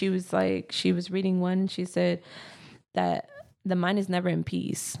 And she was like, she was reading one. She said that the mind is never in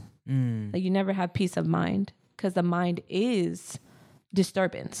peace. Like you never have peace of mind, because the mind is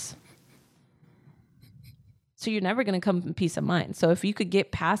disturbance. So you're never going to come in peace of mind. So if you could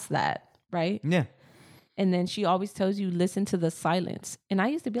get past that, right? Yeah. And then she always tells you, listen to the silence. And I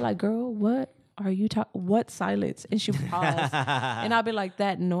used to be like, girl, what are you talking? What silence? And she would pause. And I'll be like,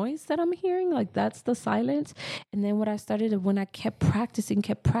 that noise that I'm hearing, like that's the silence. And then what I started, when I kept practicing,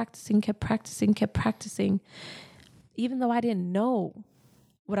 even though I didn't know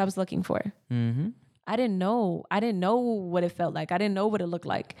what I was looking for. Mm-hmm. I didn't know what it felt like. I didn't know what it looked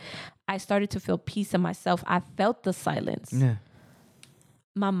like. I started to feel peace in myself. I felt the silence. Yeah.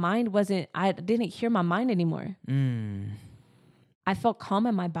 My mind I didn't hear my mind anymore. I felt calm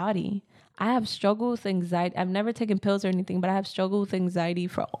in my body. I have struggled with anxiety. I've never taken pills or anything, but I have struggled with anxiety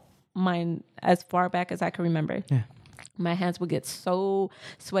for mine as far back as I can remember. Yeah. My hands would get so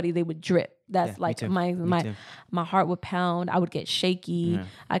sweaty, they would drip. That's like my heart would pound. I would get shaky. Yeah.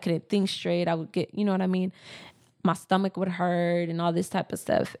 I couldn't think straight. I would get, you know what I mean? My stomach would hurt and all this type of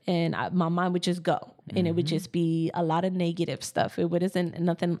stuff. And my mind would just go. And it would just be a lot of negative stuff. It wasn't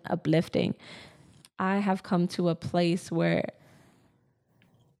nothing uplifting. I have come to a place where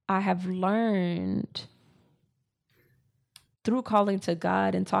I have learned through calling to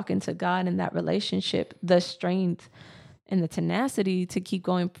God and talking to God in that relationship, the strength and the tenacity to keep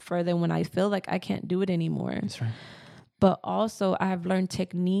going further when I feel like I can't do it anymore. That's right. But also I have learned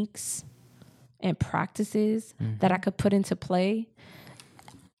techniques and practices that I could put into play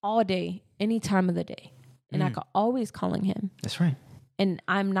all day, any time of the day. And I could always call on him. That's right. And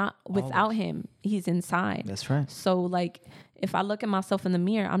I'm not without Always. him. He's inside. That's right. So like if I look at myself in the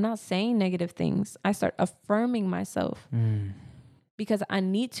mirror, I'm not saying negative things. I start affirming myself. Because I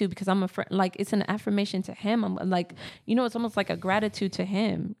need to, because I'm like, it's an affirmation to him. I'm like, you know, it's almost like a gratitude to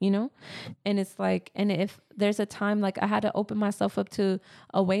him, you know? And it's like, and if there's a time, like I had to open myself up to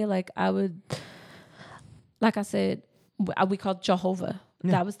a way, like I would, like I said, we called Jehovah.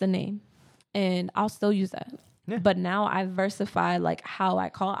 Yeah. That was the name. And I'll still use that. Yeah. But now I versify like how I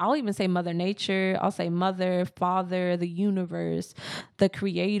call. I'll even say Mother Nature. I'll say Mother, Father, the universe, the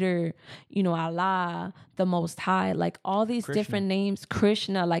Creator, you know, Allah, the Most High, like all these Krishna. different names,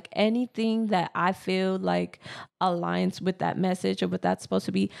 Krishna, like anything that I feel like aligns with that message or what that's supposed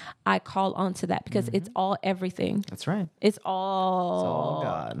to be, I call onto that because it's all everything. That's right. It's all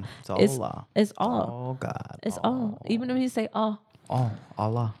God. It's all It's- Allah. It's all. all God. It's all. Even if you say oh. All.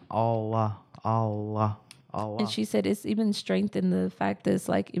 Allah. Allah. Allah. Allah. And she said it's even strengthened the fact that it's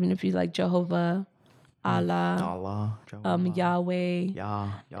like, even if you like Jehovah, Allah, Allah. Jehovah. Yahweh, Yah.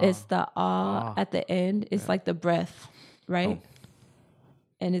 it's the at the end. It's like the breath, right?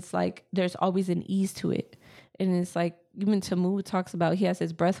 And it's like there's always an ease to it. And it's like even Tamu talks about, he has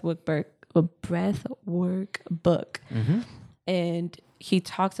his breath work book. And he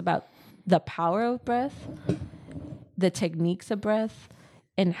talks about the power of breath, the techniques of breath,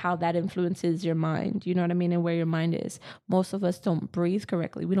 and how that influences your mind. You know what I mean? And where your mind is. Most of us don't breathe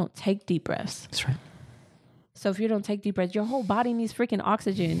correctly. We don't take deep breaths. That's right. So if you don't take deep breaths, your whole body needs freaking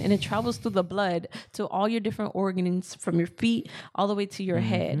oxygen, and it travels through the blood to all your different organs from your feet all the way to your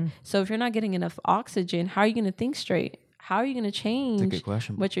head. So if you're not getting enough oxygen, how are you going to think straight? How are you going to change good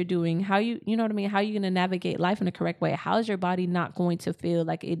question. what you're doing? How you know what I mean? How are you going to navigate life in the correct way? How is your body not going to feel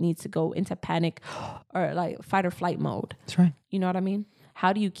like it needs to go into panic or like fight or flight mode? That's right. You know what I mean?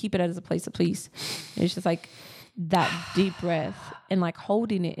 How do you keep it as a place of peace? It's just like that deep breath and like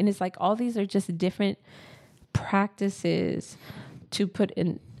holding it. And it's like all these are just different practices to put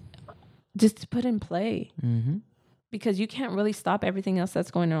in play. Because you can't really stop everything else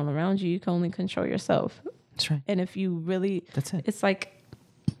that's going on around you. You can only control yourself. That's right. And if you really, That's it. It's like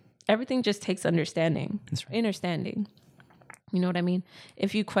everything just takes understanding. That's right. Understanding. You know what I mean?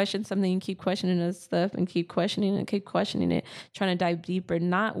 If you question something, you keep questioning this stuff and keep questioning it, trying to dive deeper,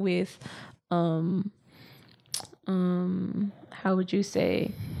 not with, how would you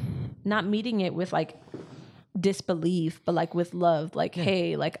say, not meeting it with like disbelief, but like with love, like,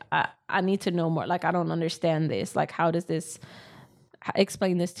 hey, like I need to know more. Like, I don't understand this. Like, how does this,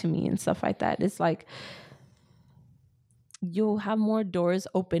 explain this to me and stuff like that. It's like, you'll have more doors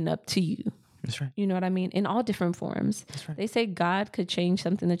open up to you. That's right. You know what I mean? In all different forms. That's right. They say God could change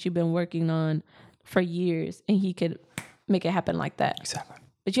something that you've been working on for years and he could make it happen like that. Exactly.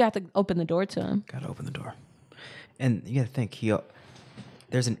 But you have to open the door to him. Got to open the door. And you got to think,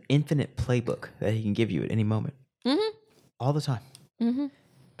 there's an infinite playbook that he can give you at any moment. All the time.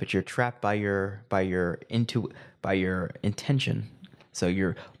 But you're trapped by your intention. So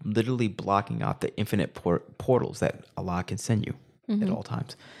you're literally blocking off the infinite portals that Allah can send you at all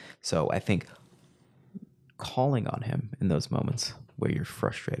times. So I think calling on him in those moments where you're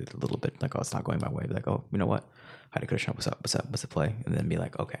frustrated a little bit, like, oh, it's not going my way. Be like, oh, you know what? Hare Krishna, what's up? What's the play? And then be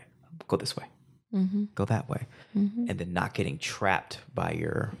like, okay, go this way. Go that way. And then not getting trapped by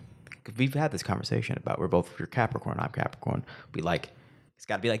because we've had this conversation about, you're Capricorn, I'm Capricorn. We like, it's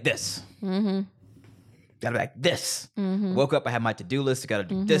got to be like this. Got to be like this. Woke up, I had my to-do list. Got to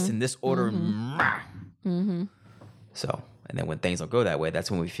do this in this order. So, and then when things don't go that way,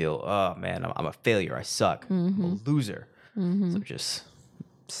 that's when we feel, oh man, I'm a failure. I suck. I'm a loser. So just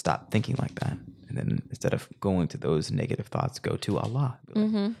stop thinking like that. And then instead of going to those negative thoughts, go to Allah. Be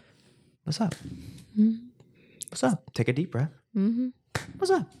like, what's up? What's up? Take a deep breath.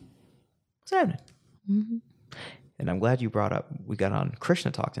 What's up? What's happening? And I'm glad you brought up, we got on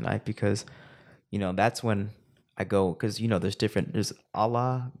Krishna Talk tonight because, that's when I go, because, there's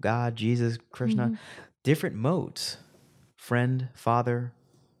Allah, God, Jesus, Krishna, different modes. Friend, father,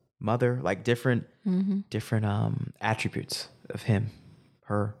 mother, like different attributes of him,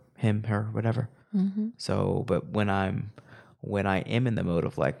 her, whatever. So, but when I am in the mode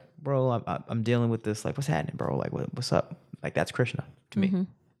of like, bro, I'm dealing with this, like, what's happening, bro? Like, what's up? Like, that's Krishna to me.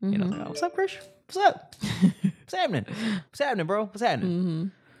 Like, what's up, Krishna? What's up? What's happening? What's happening, bro? What's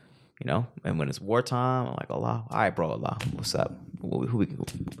happening? And when it's wartime, I'm like, Allah, all right, bro, Allah, what's up?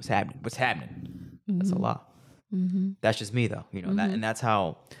 What's happening? What's happening? That's Allah. That's just me though,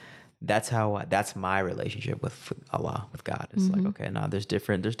 that's my relationship with Allah, with God. It's like, okay, now there's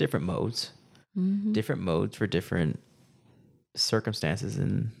different modes, different modes for different circumstances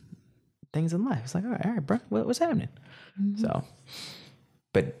and things in life. It's like, all right, bro, what's happening? So,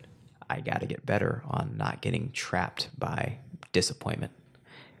 but I got to get better on not getting trapped by disappointment.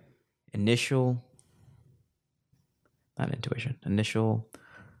 What's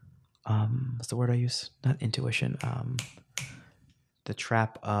the word I use? Not intuition. The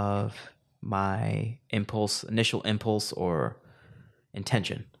trap of my initial impulse or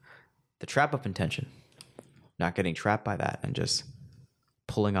intention. The trap of intention. Not getting trapped by that and just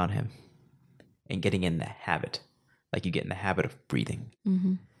pulling on him and getting in the habit. Like you get in the habit of breathing.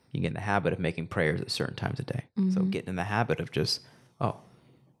 You get in the habit of making prayers at certain times a day. So getting in the habit of just,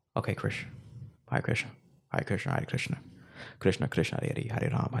 okay, Krishna. Hare Krishna. Hare Krishna, Hare Krishna. Krishna, Krishna, Hare Hare, Hare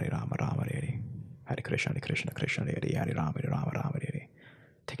Rama, Hare Rama, Rama, Hare Hare. Hare Krishna, Hare Krishna, Krishna, Hare Hare, Hare Rama, Hare Rama, Rama, Hare Hare.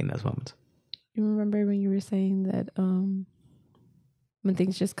 Taking those moments. You remember when you were saying that when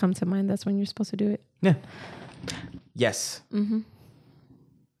things just come to mind, that's when you're supposed to do it? Yeah. Yes.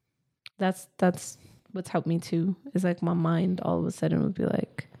 That's what's helped me too. Is like my mind all of a sudden would be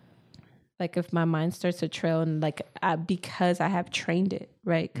like if my mind starts to trail and because I have trained it,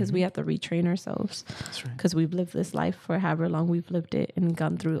 right? Because we have to retrain ourselves. That's right. Because we've lived this life for however long we've lived it and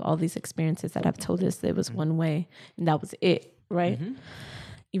gone through all these experiences that have told us it was one way and that was it, right?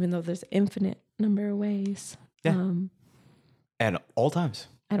 Even though there's infinite number of ways. Yeah. At all times.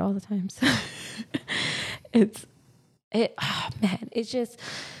 At all the times. It's just,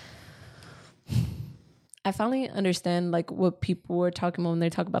 I finally understand like what people were talking about when they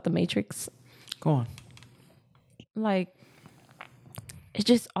talk about the Matrix. Go on. Like, it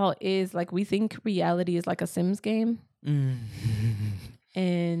just all is like, we think reality is like a Sims game.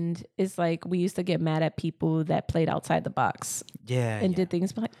 And it's like, we used to get mad at people that played outside the box. And did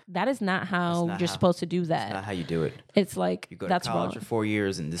things, but like, that is not how you're supposed to do that. That's not how you do it. It's like, you go to that's college wrong. for 4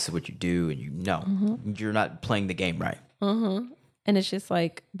 years and this is what you do, and you're not playing the game right. And it's just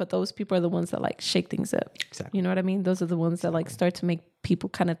like, but those people are the ones that like shake things up. Exactly. You know what I mean? Those are the ones that like start to make people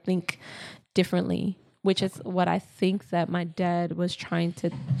kind of think differently, which is what I think that my dad was trying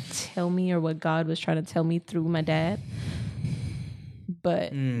to tell me, or what God was trying to tell me through my dad.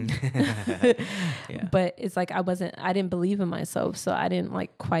 But, but it's like, I didn't believe in myself. So I didn't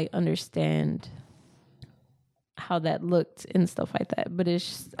like quite understand how that looked and stuff like that. But it's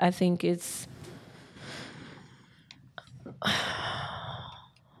just, I think it's,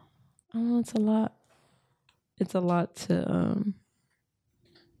 it's a lot. It's a lot to,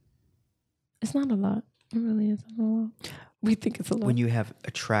 it's not a lot. It really isn't a lot. We think it's a lot. When you have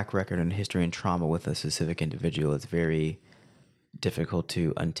a track record and history and trauma with a specific individual, it's very difficult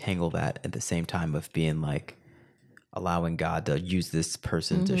to untangle that at the same time of being like allowing God to use this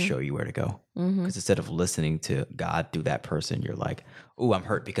person to show you where to go. Because instead of listening to God through that person, you're like, oh, I'm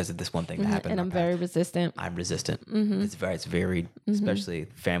hurt because of this one thing that happened. And I'm very resistant. I'm resistant. It's very, especially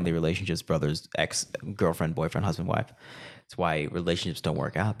family relationships, brothers, ex-girlfriend, boyfriend, husband, wife. It's why relationships don't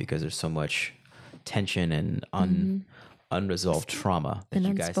work out, because there's so much tension and unresolved trauma that and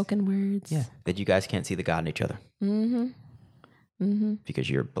you guys, unspoken words. Yeah, that you guys can't see the God in each other. Because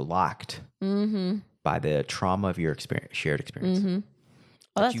you're blocked by the trauma of your shared experience.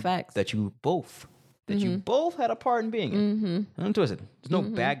 Well, that's facts. That you both had a part in being in. Don't twist it. There's no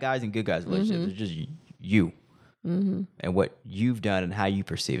bad guys and good guys relationships. It's just you and what you've done and how you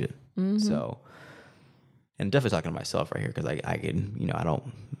perceive it. So, and I'm definitely talking to myself right here, because I can,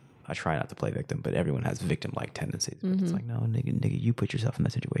 I try not to play victim, but everyone has victim-like tendencies. But it's like, no, nigga, you put yourself in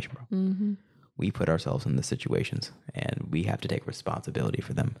that situation, bro. We put ourselves in the situations, and we have to take responsibility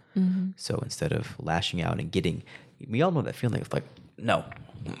for them. So instead of lashing out and we all know that feeling of like, no,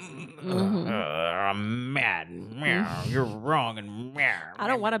 I'm mad, you're wrong, and I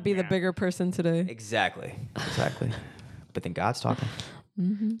don't want to be the bigger person today. Exactly. But then God's talking.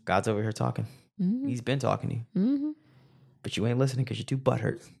 God's over here talking. He's been talking to you. But you ain't listening because you're too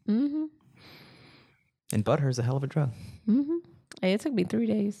butthurt. And butthurt is a hell of a drug. Hey, it took me 3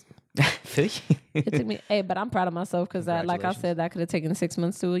 days. It took me, but I'm proud of myself, because like I said, that could have taken 6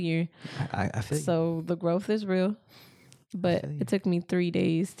 months to a year. I feel so the growth is real, but it took me 3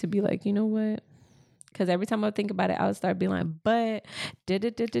 days to be like, you know what? Because every time I would think about it, I would start being like, but did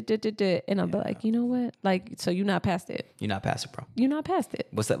it, and I'll be like, you know what? Like, so you're not past it. You're not past it, bro. You're not past it.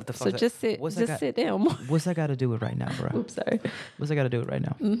 What's that? What the fuck? So just sit down. What's that got to do with right now, bro? Oops, sorry. What's that got to do with right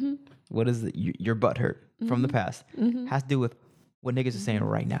now? What is it? Your butt hurt from the past has to do with what niggas are saying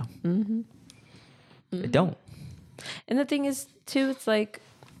right now. It don't. And the thing is, too, it's like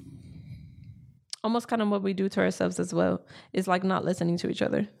almost kind of what we do to ourselves as well. Is like not listening to each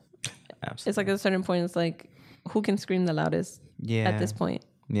other. Absolutely. It's like at a certain point, it's like, who can scream the loudest? Yeah. At this point.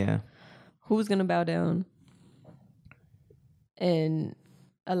 Yeah. Who's gonna bow down? and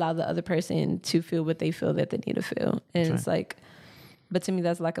allow the other person to feel what they feel that they need to feel. And it's like, but to me,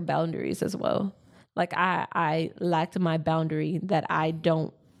 that's lack of boundaries as well. Like I lacked my boundary that I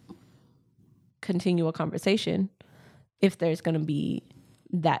don't continue a conversation if there's going to be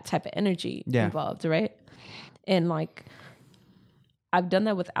that type of energy involved, right? And like, I've done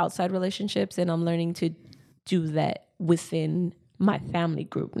that with outside relationships, and I'm learning to do that within my family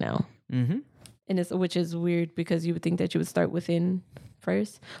group now. Mm-hmm. And which is weird, because you would think that you would start within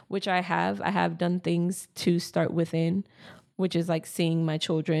first, which I have. I have done things to start within, which is like seeing my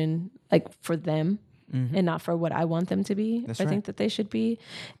children like for them, and not for what I want them to be. I think that they should be,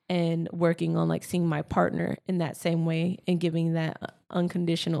 and working on like seeing my partner in that same way and giving that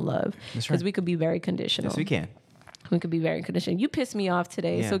unconditional love. Because we could be very conditional. Yes, we can. We could be very conditional. You pissed me off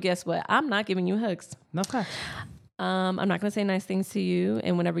today, so guess what? I'm not giving you hugs. No facts. I'm not going to say nice things to you,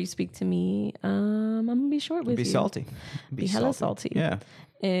 and whenever you speak to me, I'm going to be short with you. Be salty. Be hella salty. Yeah.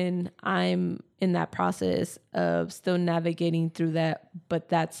 And I'm in that process of still navigating through that, but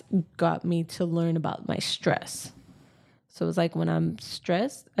that's got me to learn about my stress. So it's like when I'm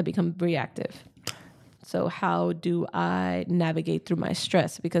stressed, I become reactive. So how do I navigate through my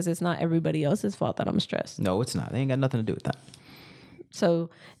stress? Because it's not everybody else's fault that I'm stressed. No, it's not. They ain't got nothing to do with that. So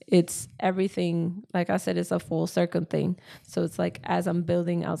it's everything. Like I said, it's a full circle thing. So it's like, as I'm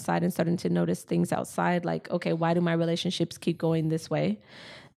building outside and starting to notice things outside, like, okay, why do my relationships keep going this way?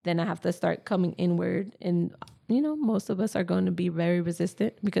 Then I have to start coming inward. And, you know, most of us are going to be very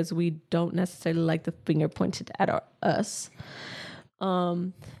resistant because we don't necessarily like the finger pointed at us.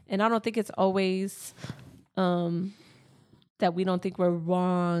 And I don't think it's always that we don't think we're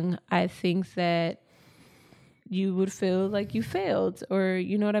wrong. I think that you would feel like you failed, or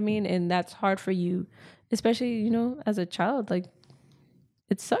you know what I mean? And that's hard for you, especially, you know, as a child. Like,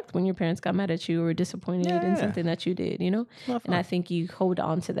 it sucked when your parents got mad at you or disappointed in something that you did, you know? And I think you hold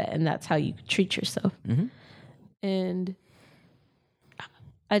on to that, and that's how you treat yourself. Mm-hmm. And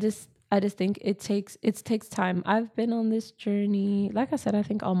I just think it takes time. I've been on this journey, like I said, I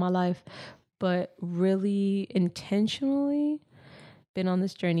think all my life, but really intentionally been on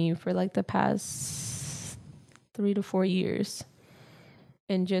this journey for like the past 3 to 4 years.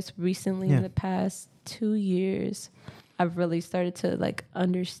 And just recently, in the past 2 years, I've really started to like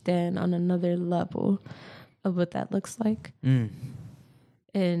understand on another level of what that looks like.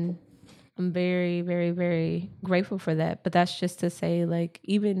 And I'm very, very, very grateful for that. But that's just to say, like,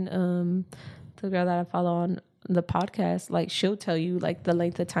 even the girl that I follow on the podcast, like, she'll tell you like the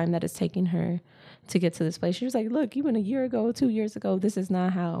length of time that it's taking her to get to this place. She was like, look, even a year ago, 2 years ago, this is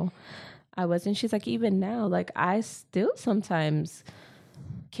not how I was. And she's like, even now, like, I still sometimes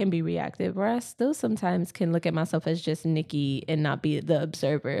can be reactive, or I still sometimes can look at myself as just Nikki and not be the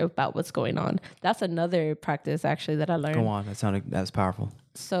observer about what's going on. That's another practice actually that I learned. Go on. That's powerful.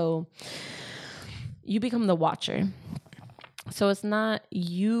 So you become the watcher. So it's not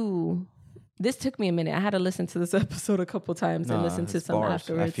you. This took me a minute. I had to listen to this episode a couple times and listen to some bars.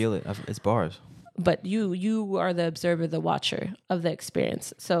 afterwards. I feel it. It's bars. But you are the observer, the watcher of the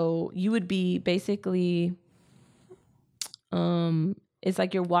experience. So you would be basically, it's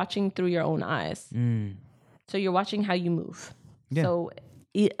like you're watching through your own eyes. So you're watching how you move. Yeah. So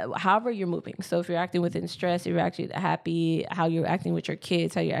however you're moving. So if you're acting within stress, if you're actually happy, how you're acting with your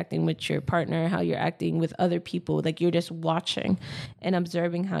kids, how you're acting with your partner, how you're acting with other people, like you're just watching and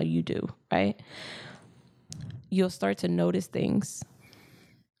observing how you do, right? You'll start to notice things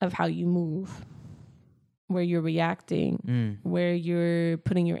of how you move, where you're reacting, where you're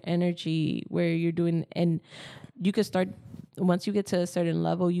putting your energy, where you're doing, and you could start, once you get to a certain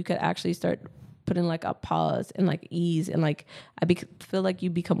level, you could actually start putting like a pause and like ease, and like feel like you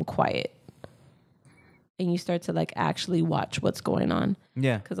become quiet and you start to like actually watch what's going on.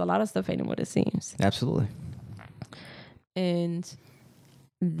 Yeah. Because a lot of stuff ain't what it seems. Absolutely. And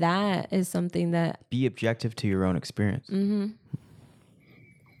that is something that... Be objective to your own experience.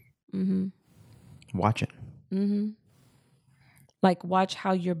 Watch it. Like, watch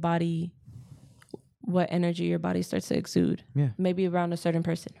how your body, what energy your body starts to exude. Yeah. Maybe around a certain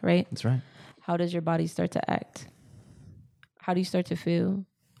person, right? That's right. How does your body start to act? How do you start to feel?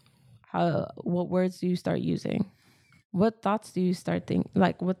 What words do you start using? What thoughts do you start thinking?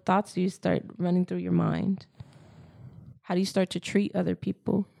 Like, what thoughts do you start running through your mind? How do you start to treat other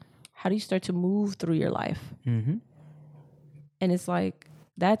people? How do you start to move through your life? And it's like,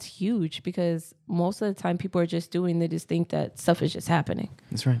 that's huge, because most of the time people are just doing, they just think that stuff is just happening.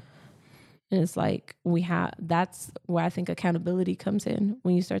 That's right. And it's like, that's where I think accountability comes in,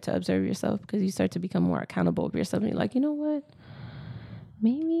 when you start to observe yourself, because you start to become more accountable of yourself. And you're like, you know what?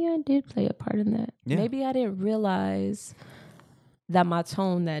 Maybe I did play a part in that. Yeah. Maybe I didn't realize that my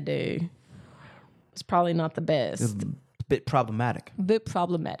tone that day was probably not the best. It's a bit problematic.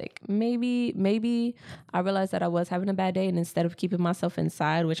 Maybe I realized that I was having a bad day, and instead of keeping myself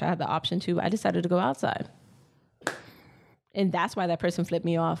inside, which I had the option to, I decided to go outside. And that's why that person flipped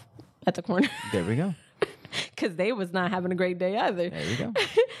me off at the corner. There we go. Because they was not having a great day either. There we go.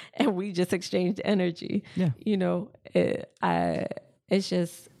 And we just exchanged energy. Yeah. You know, it's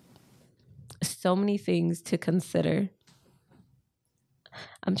just so many things to consider.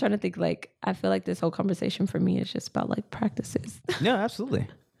 I'm trying to think, like, I feel like this whole conversation for me is just about like practices. Yeah, absolutely.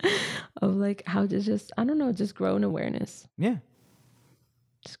 Of like how to just, I don't know, just grow in awareness. Yeah.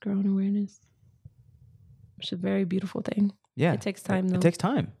 Just grow in awareness. It's a very beautiful thing. Yeah. It takes time though. It takes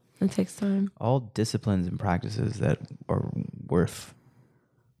time. It takes time. All disciplines and practices that are worth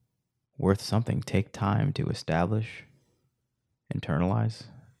something take time to establish, internalize,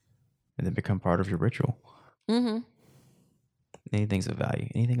 and then become part of your ritual. Mm-hmm. Anything of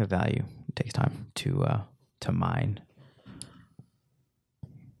value, it takes time to mine.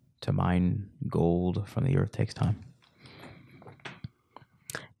 To mine gold from the earth takes time.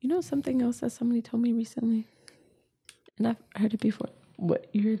 You know something else that somebody told me recently? And I've heard it before. What,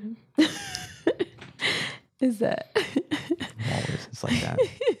 you heard him? Is that... Always. It's like that.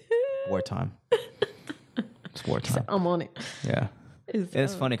 Wartime. It's wartime. I'm on it. Yeah.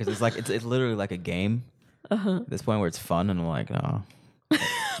 It's funny because it's literally like a game. At this point where it's fun, and I'm like, no.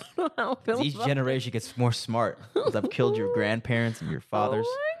 Each generation gets more smart. Because I've killed your grandparents and your fathers.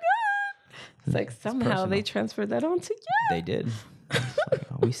 Oh my God. It's like somehow they transferred that on to you. They did. Like,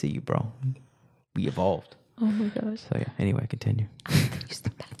 oh, we see you, bro. We evolved. Oh my gosh. So yeah, anyway, continue. Use the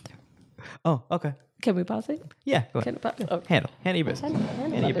bathroom. Oh, okay. Can we pause it? Yeah, go ahead. Okay. Handle your business.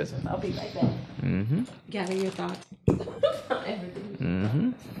 Handle your business. I'll be right back. Mm-hmm. Gather your thoughts. Everything.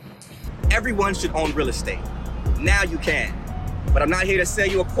 Mm-hmm. Everyone should own real estate. Now you can. But I'm not here to sell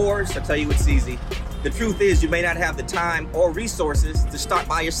you a course or tell you it's easy. The truth is you may not have the time or resources to start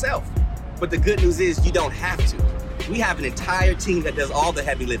by yourself. But the good news is you don't have to. We have an entire team that does all the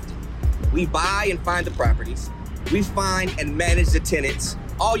heavy lifting. We buy and find the properties. We find and manage the tenants.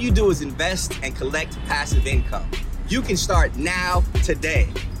 All you do is invest and collect passive income. You can start now, today.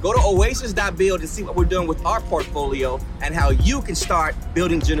 Go to oasis.build and see what we're doing with our portfolio and how you can start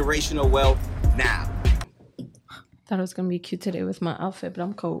building generational wealth now. Thought it was going to be cute today with my outfit, but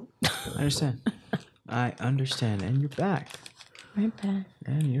I'm cold. I understand. And you're back. Right back.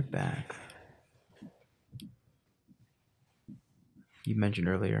 And you're back. You mentioned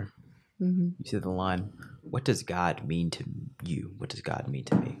earlier, you said the line, what does God mean to you? What does God mean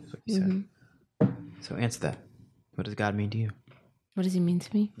to me? That's what you said. So answer that. What does God mean to you? What does he mean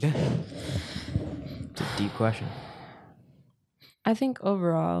to me? Yeah. It's a deep question. I think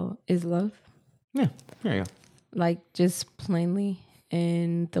overall is love. Yeah. There you go. Like just plainly.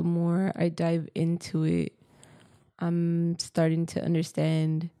 And the more I dive into it, I'm starting to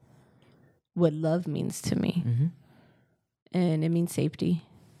understand what love means to me. Mm-hmm. And it means safety.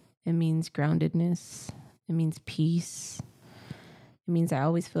 It means groundedness. It means peace. It means I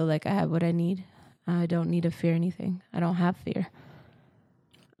always feel like I have what I need. I don't need to fear anything. I don't have fear.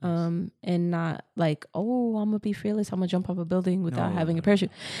 And not like, oh, I'm going to be fearless. I'm going to jump off a building without having a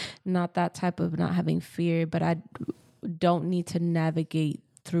parachute. Not that type of not having fear, but I don't need to navigate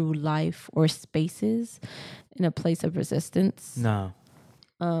through life or spaces in a place of resistance. No.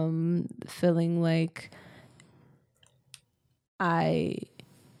 Feeling like I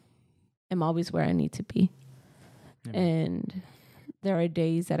am always where I need to be. Yeah. And there are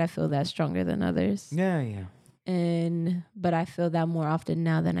days that I feel that stronger than others. Yeah. But I feel that more often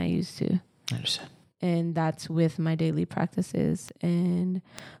now than I used to. I understand. And that's with my daily practices. And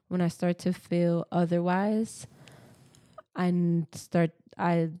when I start to feel otherwise, I start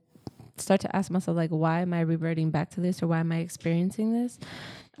to ask myself, like, why am I reverting back to this, or why am I experiencing this?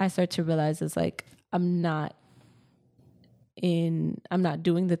 I start to realize it's like I'm not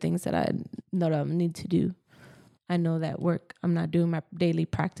doing the things that I know that I need to do. I know that work. I'm not doing my daily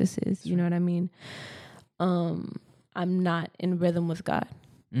practices. You know what I mean? I'm not in rhythm with God.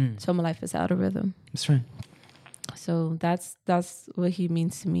 So my life is out of rhythm. That's right. So that's what he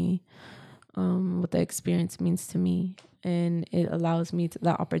means to me, what the experience means to me. And it allows me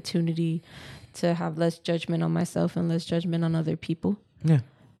the opportunity to have less judgment on myself and less judgment on other people. Yeah.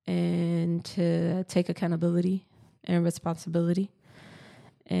 And to take accountability and responsibility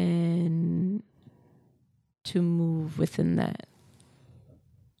and to move within that.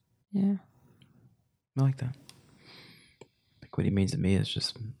 Yeah. I like that. Like what he means to me is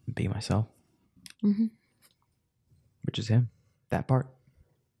just be myself. Mm-hmm. Which is him. That part.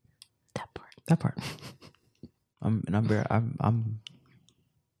 I'm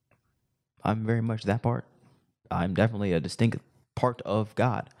very much that part. I'm definitely a distinct part of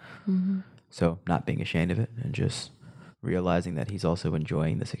God. So not being ashamed of it and just realizing that he's also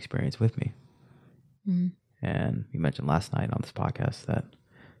enjoying this experience with me. And you mentioned last night on this podcast that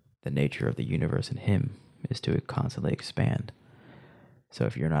the nature of the universe in him is to constantly expand. So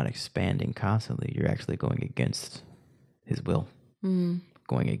if you're not expanding constantly, you're actually going against his will,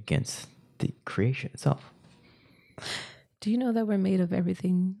 going against the creation itself. Do you know that we're made of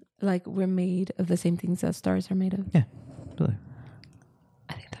everything? Like, we're made of the same things that stars are made of? Yeah, really.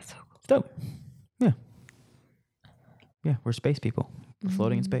 I think that's so cool. Dope. Yeah. Yeah, we're space people. We're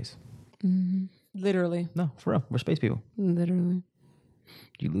floating in space. Literally. No, for real. We're space people. Literally.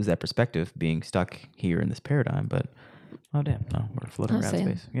 You lose that perspective being stuck here in this paradigm, but oh damn, no, we're floating around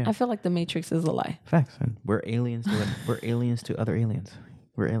space. Yeah. I feel like the Matrix is a lie. Facts. And we're aliens to we're aliens to other aliens.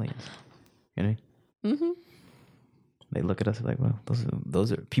 We're aliens. You know? Mm-hmm. They look at us like, well,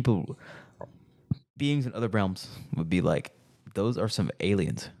 those are people, beings in other realms would be like, those are some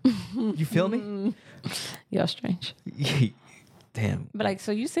aliens. You feel me? Y'all strange. Damn. But like,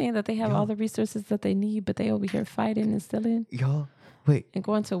 so you saying that they have all the resources that they need, but they over here fighting and stealing? Y'all, wait. And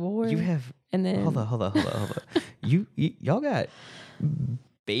going to war? You have, and then hold on. Y'all got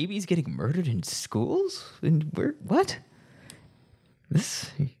babies getting murdered in schools? And what?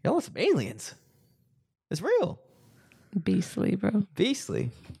 Y'all are some aliens. It's real. Beastly, bro.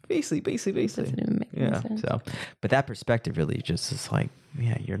 Beastly. Doesn't even make any sense. So, but that perspective really just is like,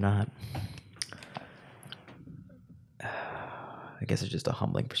 yeah, you're not. I guess it's just a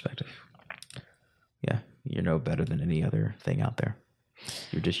humbling perspective. Yeah, you're no better than any other thing out there.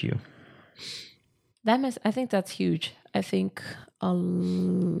 You're just you. I think that's huge. I think a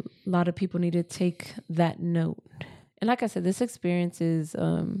lot of people need to take that note. And like I said, this experience is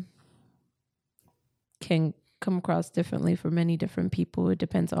can come across differently for many different people. It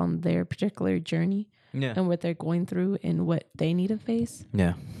depends on their particular journey and what they're going through and what they need to face.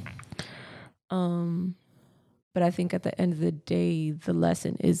 Yeah. But I think at the end of the day, the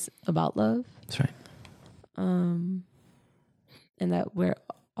lesson is about love. That's right. And that we're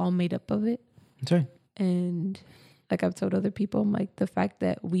all made up of it. That's right. And like I've told other people, I'm like, the fact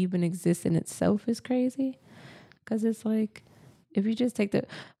that we even exist in itself is crazy. Because it's like, if you just take the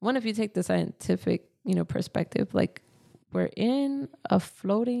scientific, perspective, like, we're in a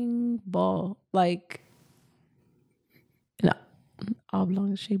floating ball, like an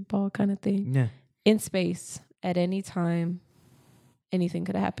oblong shaped ball kind of thing. Yeah. In space at any time, anything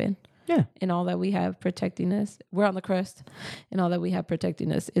could happen. Yeah. And all that we have protecting us, we're on the crust, and all that we have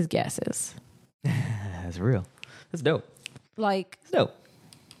protecting us is gases. That's real. That's dope. Like, it's dope.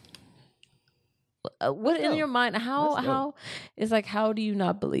 What in your mind? How it's like? How do you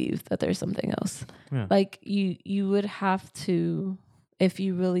not believe that there's something else? Yeah. Like you would have to, if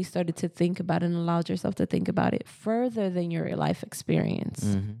you really started to think about it and allowed yourself to think about it further than your life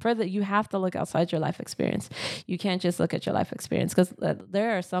experience. Further, you have to look outside your life experience. You can't just look at your life experience, because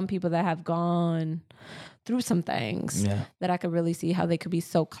there are some people that have gone through some things that I could really see how they could be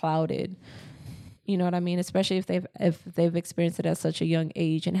so clouded. You know what I mean? Especially if they've experienced it at such a young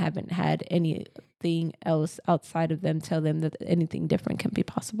age and haven't had anything else outside of them tell them that anything different can be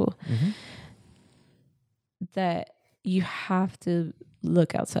possible. That you have to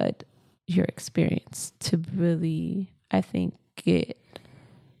look outside your experience to really, I think, get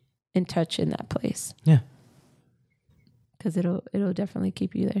in touch in that place. Yeah. Because it'll definitely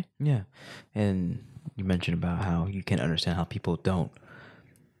keep you there. Yeah. And you mentioned about how you can't understand how people don't.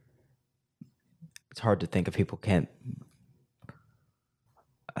 It's hard to think of people can't.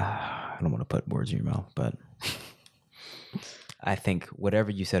 I don't want to put words in your mouth, but I think whatever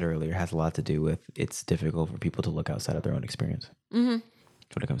you said earlier has a lot to do with it's difficult for people to look outside of their own experience. That's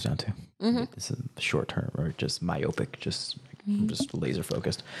what it comes down to. This is short term or just myopic, just laser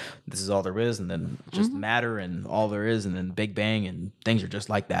focused. This is all there is, and then just matter and all there is, and then Big Bang, and things are just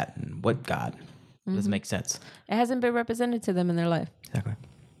like that. And what God? It doesn't make sense. It hasn't been represented to them in their life. Exactly.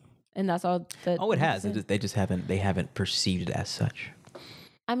 And that's all that. Oh, it has. They just haven't perceived it as such.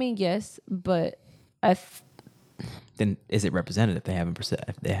 I mean, yes, but then is it represented if they haven't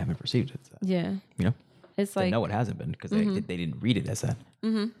perceived it? Yeah. You know? It's like, no, it hasn't been, because they didn't read it as that.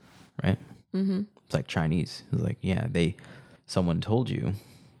 Right? It's like Chinese. It's like, someone told you,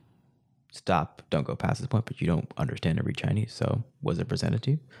 stop, don't go past this point, but you don't understand or read Chinese. So was it presented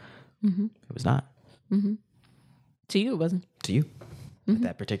to you? It was not. To you, it wasn't. To you. At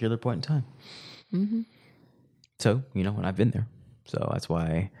that particular point in time. So, and I've been there. So that's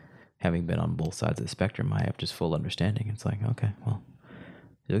why, having been on both sides of the spectrum, I have just full understanding. It's like, okay, well,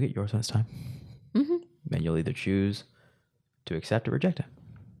 you'll get yours when it's time. And you'll either choose to accept or reject it.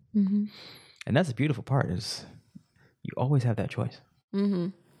 Mm-hmm. And that's the beautiful part is you always have that choice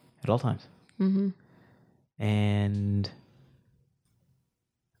at all times. Mm-hmm. And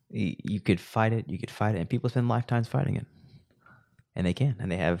you could fight it. And people spend lifetimes fighting it. And they can, and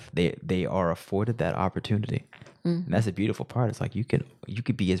they are afforded that opportunity. And that's the beautiful part. It's like you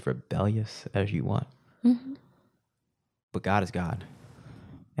could be as rebellious as you want. Mm-hmm. But God is God.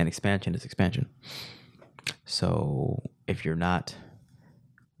 And expansion is expansion. So if you're not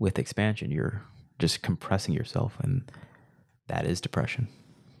with expansion, you're just compressing yourself, and that is depression.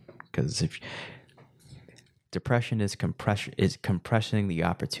 Because if depression is compressing the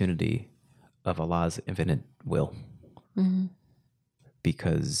opportunity of Allah's infinite will. Mm-hmm.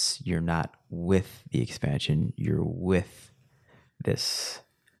 Because you're not with the expansion, you're with the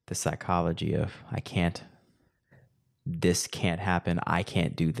psychology of this can't happen, I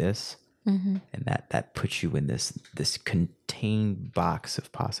can't do this. Mm-hmm. And that puts you in this contained box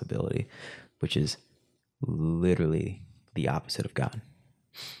of possibility, which is literally the opposite of God.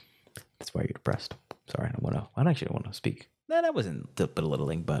 That's why you're depressed. Sorry, I actually don't want to speak. That wasn't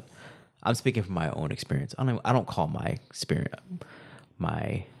belittling, but I'm speaking from my own experience. I don't call my experience,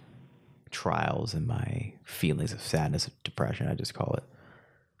 my trials and my feelings of sadness, of depression, I just call it,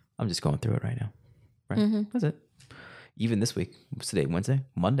 I'm just going through it right now. Right? Mm-hmm. That's it. Even this week, what's today, Wednesday?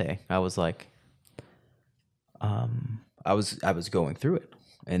 Monday, I was like, I was going through it.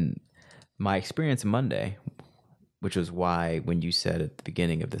 And my experience Monday, which was why when you said at the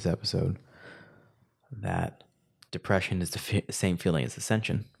beginning of this episode that depression is the same feeling as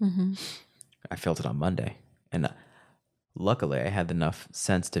ascension, I felt it on Monday. And luckily, I had enough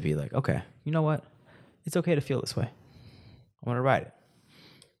sense to be like, okay, you know what? It's okay to feel this way. I want to write it.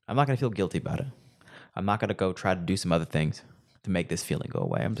 I'm not going to feel guilty about it. I'm not going to go try to do some other things to make this feeling go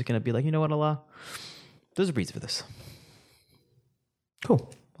away. I'm just going to be like, you know what, Allah? There's a reason for this.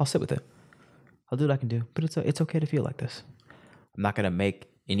 Cool. I'll sit with it. I'll do what I can do. But it's okay to feel like this. I'm not going to make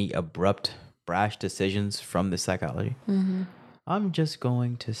any abrupt, brash decisions from this psychology. Mm-hmm. I'm just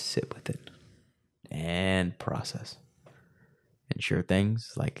going to sit with it and process. And sure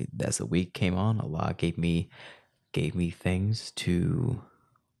things, like as the week came on, Allah gave me things to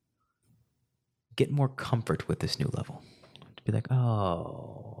get more comfort with this new level. To be like,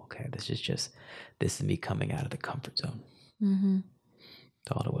 oh, okay, this is me coming out of the comfort zone. Mm-hmm.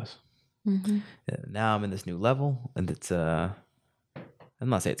 That's all it was. Mm-hmm. Now I'm in this new level, and it's I'm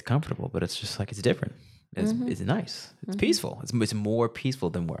not saying it's comfortable, but it's just like it's different. It's nice. It's peaceful. It's more peaceful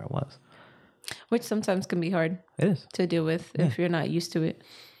than where I was. Which sometimes can be hard. It is to deal with if you're not used to it.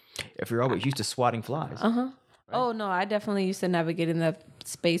 If you're always used to swatting flies. Right? Oh no, I definitely used to navigate in that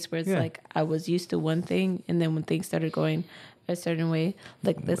space where it's like I was used to one thing, and then when things started going a certain way,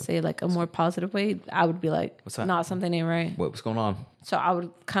 like let's say like a more positive way, I would be like, "Nah, something ain't right." What's going on? So I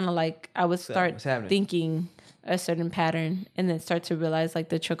would kind of like start thinking a certain pattern, and then start to realize like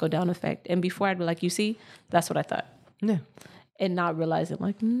the trickle down effect. And before I'd be like, "You see, that's what I thought," and not realizing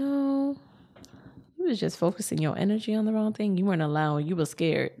like, no. You was just focusing your energy on the wrong thing. You weren't allowing. You were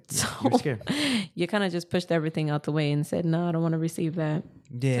scared. So you were scared. You kind of just pushed everything out the way and said, no, I don't want to receive that.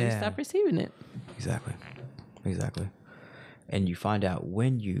 Yeah. So you stop receiving it. Exactly. And you find out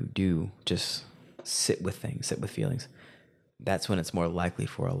when you do just sit with things, sit with feelings, that's when it's more likely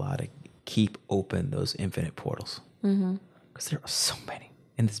for Allah to keep open those infinite portals. Because there are so many.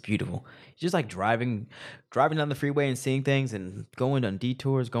 And it's beautiful. It's just like driving down the freeway and seeing things and going on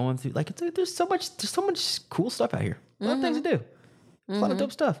detours, going through like there's so much cool stuff out here. A lot of things to do. A lot of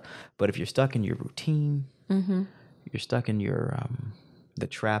dope stuff. But if you're stuck in your routine, you're stuck in your the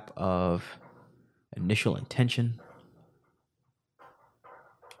trap of initial intention.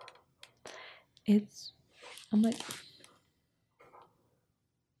 I'm like,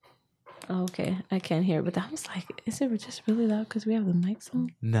 oh, okay, I can't hear it, but I was like, is it just really loud because we have the mics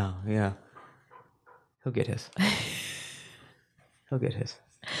on? No, yeah. He'll get his.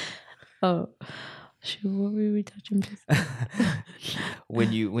 Oh, shoot, what were we touching?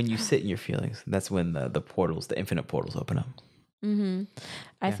 When you sit in your feelings, that's when the portals, the infinite portals open up.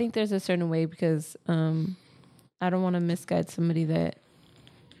 I think there's a certain way because I don't want to misguide somebody that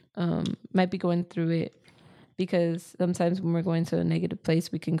might be going through it. Because sometimes when we're going to a negative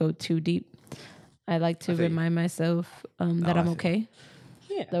place, we can go too deep. I like to remind myself that I'm okay.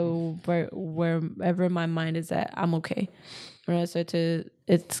 Yeah. So wherever my mind is at, I'm okay. So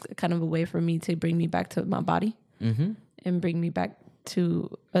it's kind of a way for me to bring me back to my body and bring me back to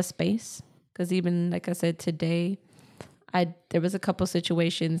a space. Because even like I said today, there was a couple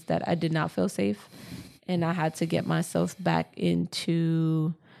situations that I did not feel safe, and I had to get myself back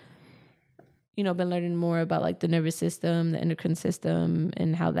into been learning more about like the nervous system, the endocrine system,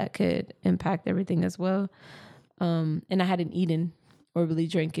 and how that could impact everything as well. And I hadn't eaten or really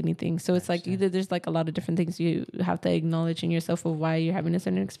drank anything. So it's like either there's like a lot of different things you have to acknowledge in yourself of why you're having a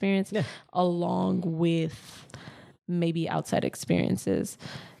certain experience, along with maybe outside experiences.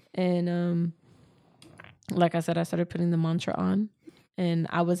 And like I said, I started putting the mantra on, and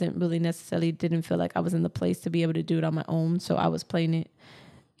I wasn't really didn't feel like I was in the place to be able to do it on my own. So I was playing it.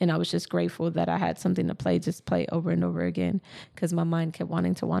 And I was just grateful that I had something to play over and over again, because my mind kept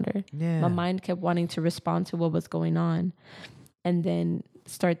wanting to wander. My mind kept wanting to respond to what was going on, and then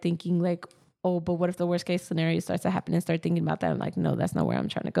start thinking like, oh, but what if the worst case scenario starts to happen, and start thinking about that. I'm like, no, that's not where I'm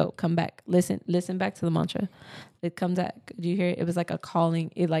trying to go. Come back. Listen back to the mantra. It comes back. Do you hear it? It was like a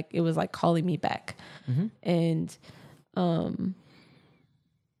calling. It was like calling me back. And,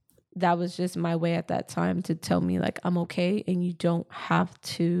 that was just my way at that time to tell me like, I'm okay. And you don't have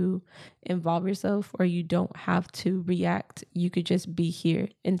to involve yourself, or you don't have to react. You could just be here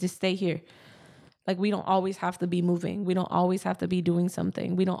and just stay here. Like, we don't always have to be moving. We don't always have to be doing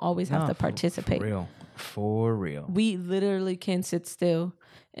something. We don't always have to participate. For real. We literally can sit still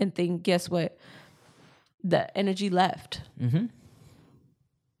and think, guess what? The energy left.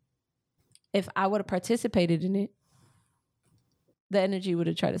 If I would have participated in it, the energy would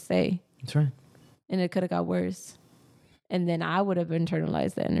have tried to stay. That's right. And it could have got worse. And then I would have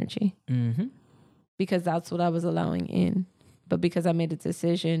internalized the energy. Because that's what I was allowing in. But because I made a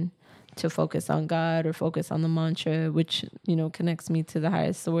decision to focus on God, or focus on the mantra, which, connects me to the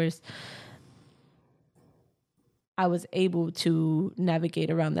highest source, I was able to navigate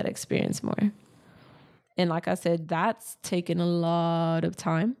around that experience more. And like I said, that's taken a lot of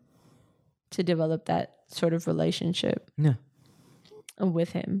time to develop that sort of relationship.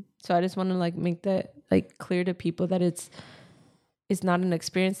 With him. So I just want to like make that like clear to people that it's not an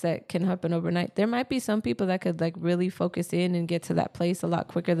experience that can happen overnight. There might be some people that could like really focus in and get to that place a lot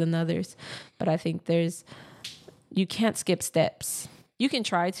quicker than others. But I think you can't skip steps. You can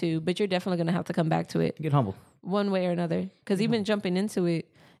try to, but you're definitely going to have to come back to it. Get humble. One way or another. Because even jumping into it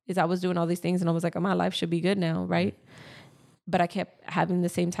is I was doing all these things and I was like, oh, my life should be good now, right? But I kept having the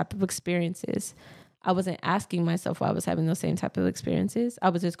same type of experiences. I wasn't asking myself why I was having those same type of experiences. I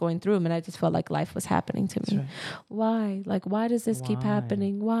was just going through them, and I just felt like life was happening to me. Right. Why? Like, why does this keep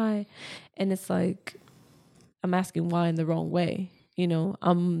happening? Why? And it's like, I'm asking why in the wrong way.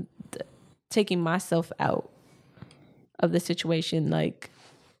 I'm taking myself out of the situation. Like,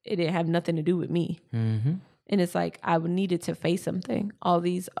 it didn't have nothing to do with me. And it's like, I needed to face something. All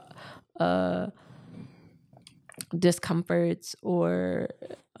these discomforts, or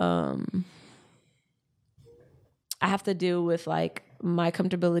I have to deal with like my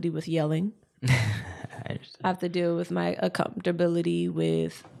comfortability with yelling. I have to deal with my comfortability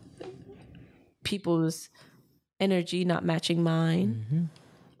with people's energy not matching mine.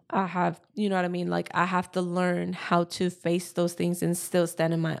 I have, you know what I mean? Like, I have to learn how to face those things and still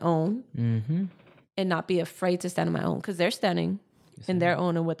stand in my own, and not be afraid to stand in my own, because they're standing in their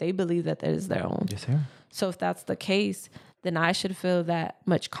own and what they believe that is their own. Yes, sir. So if that's the case, then I should feel that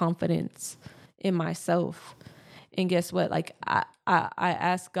much confidence in myself. And guess what? Like, I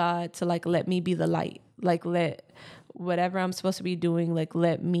ask God to like, let me be the light. Like, let whatever I'm supposed to be doing, like,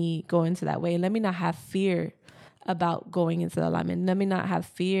 let me go into that way. And let me not have fear about going into the alignment. Let me not have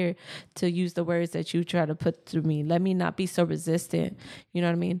fear to use the words that you try to put through me. Let me not be so resistant. You know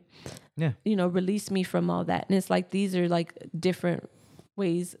what I mean? Yeah. Release me from all that. And it's like, these are like different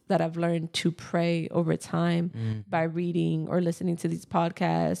ways that I've learned to pray over time by reading or listening to these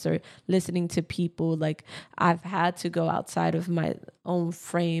podcasts or listening to people. Like, I've had to go outside of my own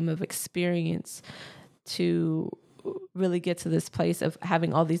frame of experience to really get to this place of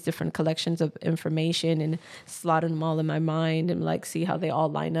having all these different collections of information and slotting them all in my mind and like see how they all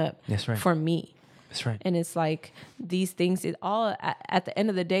line up. That's right. For me. That's right. And it's like these things, it all at the end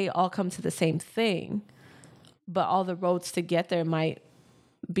of the day all come to the same thing, but all the roads to get there might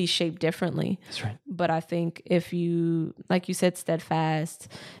be shaped differently. That's right. But I think if you, like you said, steadfast,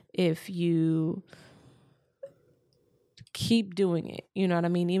 if you keep doing it, you know what I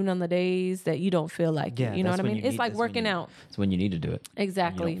mean? Even on the days that you don't feel like it, you know what I mean? It's like working out. It's when you need to do it.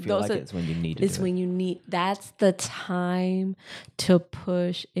 Exactly. You don't feel like it's when you need to do it. It's when you need, that's the time to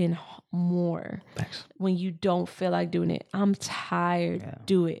push in more. Thanks. When you don't feel like doing it. I'm tired. Yeah.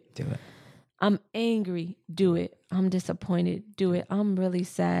 Do it. Do it. I'm angry. Do it. I'm disappointed. Do it. I'm really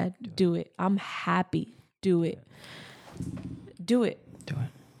sad. Do it. I'm happy. Do it. Do it. Do it.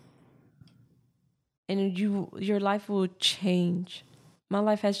 And your life will change. My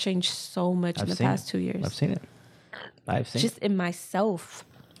life has changed so much in the past 2 years. I've seen it. Just in myself.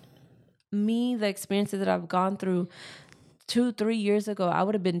 the experiences that I've gone through 2-3 years ago, I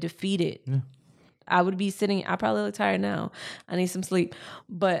would have been defeated. Yeah. I would be sitting, I probably look tired now. I need some sleep,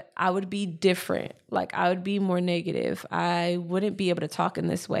 but I would be different. Like, I would be more negative. I wouldn't be able to talk in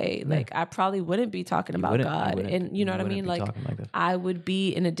this way. Yeah. Like, I probably wouldn't be talking about God. And you know what I mean? Like I would be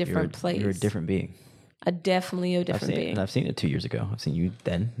in a different place. You're a different being. Definitely a different being. And I've seen it 2 years ago. I've seen you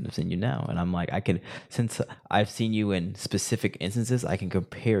then, I've seen you now. And I'm like, since I've seen you in specific instances, I can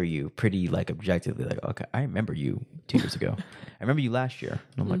compare you pretty like objectively. Like, okay, I remember you 2 years ago. I remember you last year.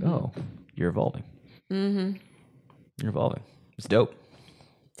 And I'm like, oh, you're evolving. Mm-hmm. You're evolving. It's dope.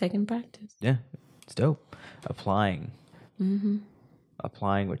 Taking practice. Yeah, it's dope. Applying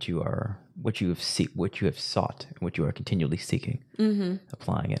what you have sought, and what you are continually seeking. Mm-hmm.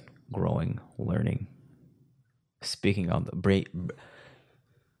 Applying it, growing, learning. Speaking on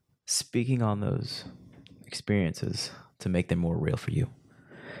those experiences to make them more real for you,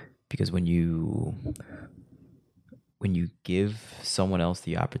 because when you give someone else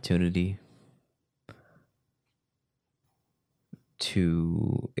the opportunity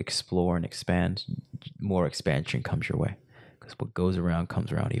to explore and expand, more expansion comes your way, because what goes around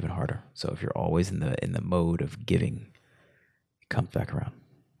comes around even harder. So if you're always in the mode of giving, it comes back around.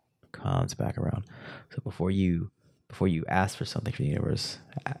 So before you ask for something from the universe,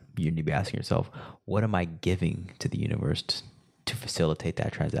 you need to be asking yourself, what am I giving to the universe to facilitate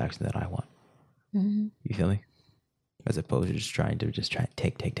that transaction that I want? Mm-hmm. You feel me? As opposed to just trying to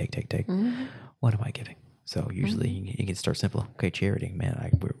take. Mm-hmm. What am I giving? So usually you can start simple. Okay, charity, man.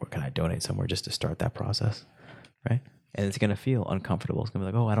 Where can I donate somewhere just to start that process, right? And it's gonna feel uncomfortable. It's gonna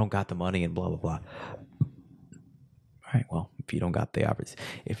be like, oh, I don't got the money and blah blah blah. All right, well, if you don't got the opportunity,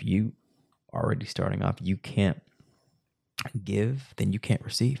 if you already starting off, you can't give, then you can't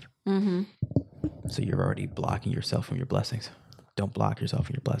receive. Mm-hmm. So you're already blocking yourself from your blessings. Don't block yourself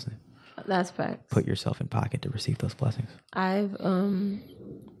from your blessings. That's facts. Put yourself in pocket to receive those blessings. I've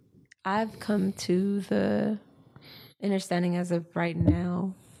come to the understanding as of right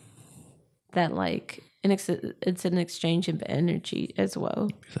now that like it's an exchange of energy as well.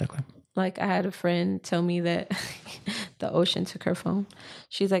 Exactly. Like I had a friend tell me that the ocean took her phone.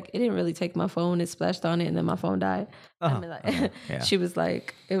 She's like, it didn't really take my phone. It splashed on it and then my phone died. I mean, like, yeah. She was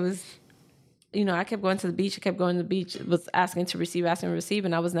like, it was, I kept going to the beach. Was asking to receive.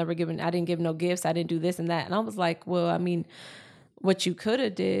 And I was never given, I didn't give no gifts. I didn't do this and that. And I was like, well, I mean, what you could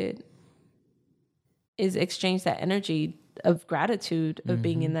have did is exchange that energy of gratitude of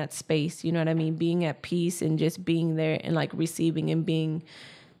being in that space. You know what I mean? Being at peace and just being there and like receiving and being,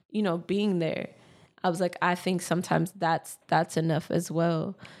 being there. I was like, I think sometimes that's enough as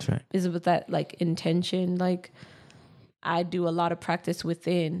well. That's right. Is with that like intention. Like I do a lot of practice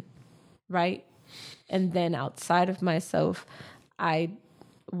within, right? And then outside of myself,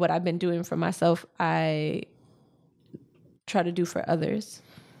 what I've been doing for myself, I try to do for others.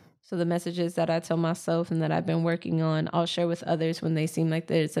 So the messages that I tell myself and that I've been working on, I'll share with others when they seem like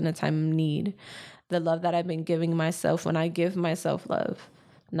there's in a time of need. The love that I've been giving myself, when I give myself love.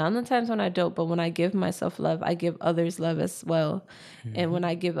 Not in the times when I don't, but when I give myself love, I give others love as well. Mm-hmm. And when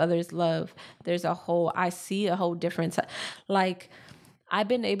I give others love, I see a whole difference. Like I've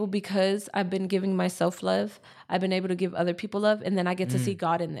been able, because I've been giving myself love, I've been able to give other people love, and then I get to see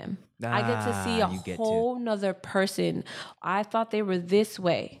God in them. I get to see a whole nother person. I thought they were this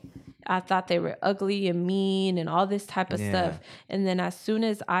way. I thought they were ugly and mean and all this type of stuff. And then as soon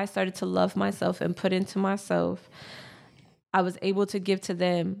as I started to love myself and put into myself, I was able to give to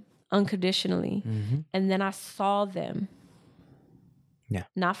them unconditionally. Mm-hmm. And then I saw them. Yeah.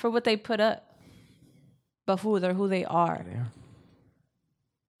 Not for what they put up, but who they are. Yeah.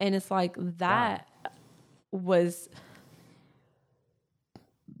 And it's like that was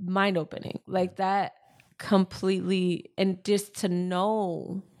mind-opening. Like that completely, and just to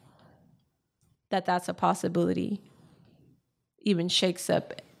know that that's a possibility even shakes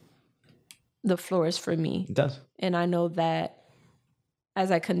up the floors for me. It does. And I know that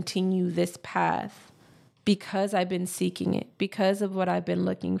as I continue this path, because I've been seeking it, because of what I've been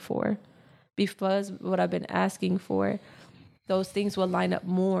looking for, because of what I've been asking for, those things will line up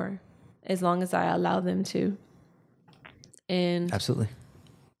more as long as I allow them to. And absolutely,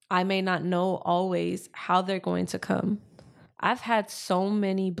 I may not know always how they're going to come. I've had so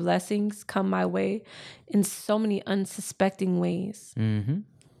many blessings come my way in so many unsuspecting ways. Mm-hmm.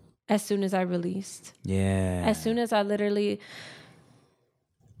 As soon as I released. Yeah. As soon as I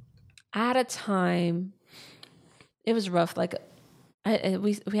had a time, it was rough. Like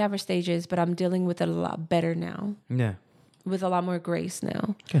we have our stages, but I'm dealing with it a lot better now. Yeah. With a lot more grace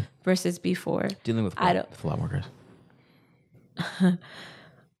now. Good. Versus before. Dealing with what? With a lot more grace.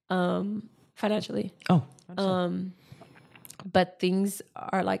 financially. Oh. But things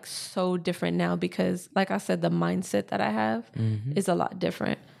are like so different now because, like I said, the mindset that I have is a lot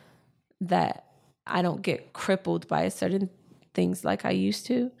different. That I don't get crippled by certain things like I used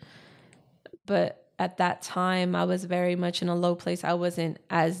to. But at that time, I was very much in a low place. I wasn't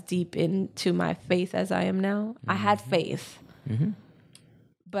as deep into my faith as I am now. I had faith,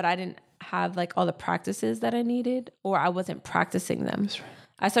 but I didn't have like all the practices that I needed, or I wasn't practicing them. That's right.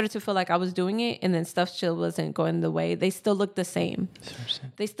 I started to feel like I was doing it, and then stuff still wasn't going the way. They still looked the same.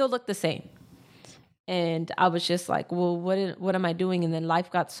 They still looked the same. And I was just like, well, what am I doing? And then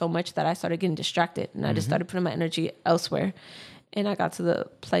life got so much that I started getting distracted, and I just started putting my energy elsewhere. And I got to the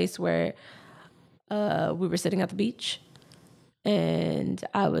place where we were sitting at the beach, and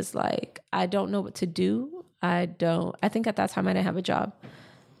I was like, I don't know what to do. I think at that time I didn't have a job.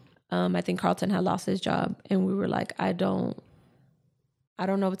 I think Carlton had lost his job, and we were like, I don't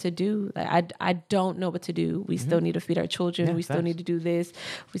know what to do. Like, I don't know what to do. We still need to feed our children. Yeah, we still need to do this.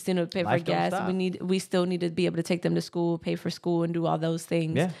 We still need to pay for gas. We still need to be able to take them to school, pay for school, and do all those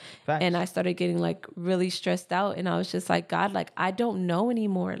things. Yeah, facts. And I started getting like really stressed out, and I was just like, God, like I don't know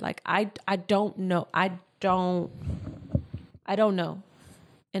anymore. Like I don't know. I don't know.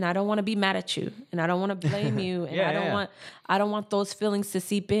 And I don't want to be mad at you, and I don't want to blame you, and I don't want those feelings to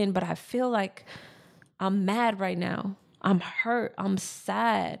seep in, but I feel like I'm mad right now. I'm hurt. I'm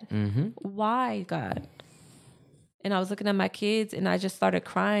sad. Why, God? And I was looking at my kids, and I just started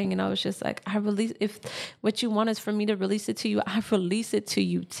crying, and I was just like, if what you want is for me to release it to you, I release it to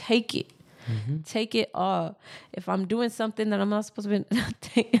you. Take it. Take it all. If I'm doing something that I'm not supposed to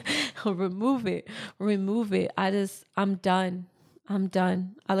be, remove it. I'm done.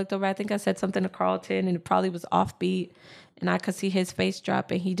 I looked over, I think I said something to Carlton, and it probably was offbeat. And I could see his face drop,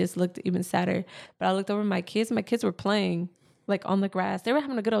 and he just looked even sadder. But I looked over at my kids. My kids were playing like on the grass. They were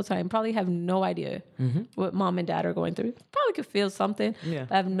having a good old time. Probably have no idea what mom and dad are going through. Probably could feel something. Yeah.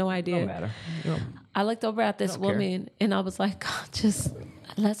 But I have no idea. No matter. I looked over at this woman, and I was like, God, just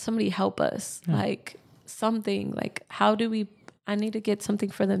let somebody help us. Like something. Like how do we? I need to get something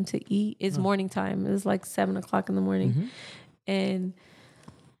for them to eat. It's morning time. It was like 7:00 in the morning, and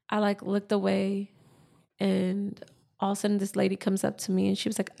I like looked away, and all of a sudden this lady comes up to me, and she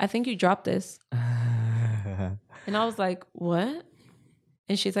was like, I think you dropped this. And I was like, what?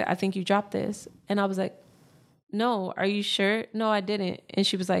 And she's like, I think you dropped this. And I was like, no, are you sure? No, I didn't. And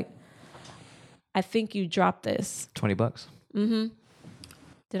she was like, I think you dropped this. $20.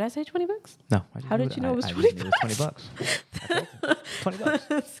 Did I say $20? No. How did you know it was $20? It was $20. $20.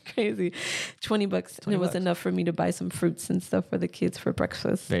 That's crazy. $20. And it was enough for me to buy some fruits and stuff for the kids for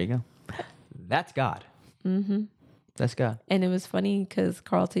breakfast. There you go. That's God. That's God. And it was funny because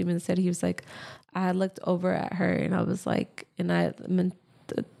Carlton even said, he was like, I looked over at her, and I was like, and I meant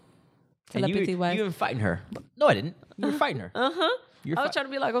telepathy wise. You were fighting her. No, I didn't. You were fighting her. I was trying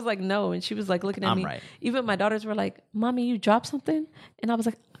to be like, I was like, no. And she was like looking at me. Right. Even my daughters were like, Mommy, you dropped something? And I was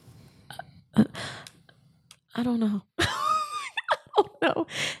like, I don't know. I don't know.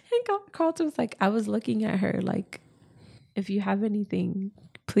 And Carlton was like, I was looking at her like, if you have anything,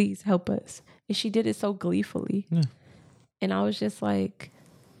 please help us. And she did it so gleefully. Yeah. And I was just like,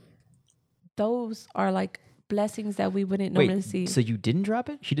 those are like blessings that we wouldn't normally see. So you didn't drop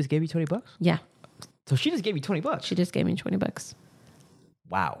it? She just gave you $20? Yeah. So she just gave you $20? She just gave me $20.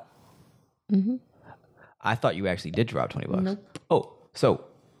 Wow. I thought you actually did drop $20. Nope. Oh, so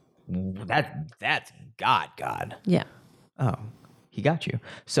that's God. Yeah. Oh, he got you.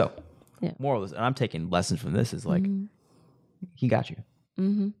 So, moral is, and I'm taking lessons from this, is like, he got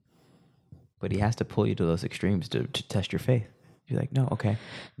you. But he has to pull you to those extremes to test your faith. You're like, no, okay.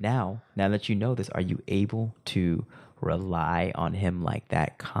 Now that you know this, are you able to rely on him like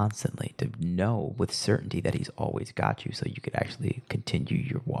that constantly, to know with certainty that he's always got you, so you could actually continue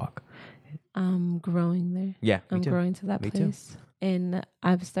your walk? I'm growing there. Yeah, I'm growing to that place. And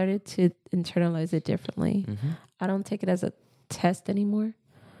I've started to internalize it differently. I don't take it as a test anymore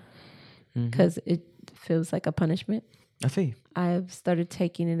because it feels like a punishment. I see. I've started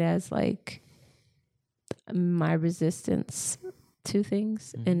taking it as like my resistance to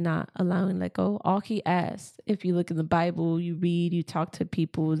things and not allowing let go. All he asked, if you look in the Bible, you read, you talk to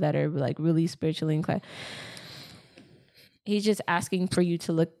people that are like really spiritually inclined, he's just asking for you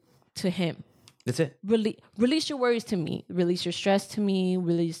to look to him. That's it. Release your worries to me. Release your stress to me.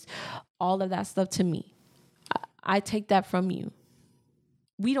 Release all of that stuff to me. I take that from you.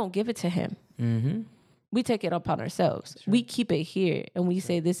 We don't give it to him. We take it upon ourselves. Right. We keep it here, and we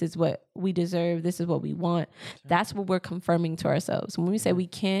say, this is what we deserve. This is what we want. That's what we're confirming to ourselves. When we say we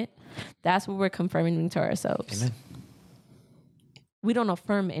can't, that's what we're confirming to ourselves. Amen. We don't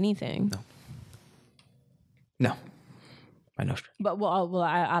affirm anything. No. I know. But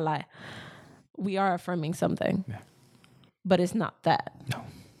I lie. We are affirming something. Yeah. But it's not that. No.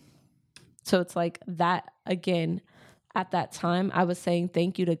 So it's like that again. At that time, I was saying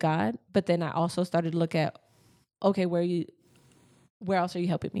thank you to God, but then I also started to look at, okay, where else are you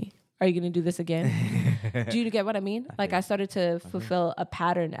helping me? Are you going to do this again? Do you get what I mean? Like I started to fulfill a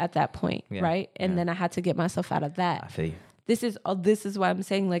pattern at that point, right? And then I had to get myself out of that. I feel you. This is why I'm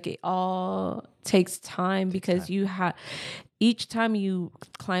saying like it all takes time because you have each time you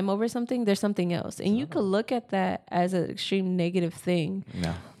climb over something, there's something else. And you could look at that as an extreme negative thing.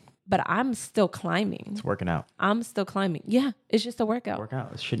 Yeah. But I'm still climbing. It's working out. I'm still climbing. Yeah, it's just a workout.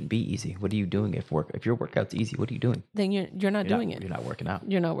 It shouldn't be easy. What are you doing if your workout's easy? What are you doing? Then you're not doing it. You're not working out.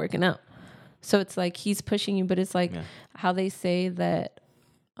 You're not working out. So it's like he's pushing you, but it's like how they say that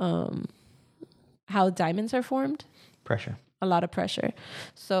how diamonds are formed. Pressure. A lot of pressure.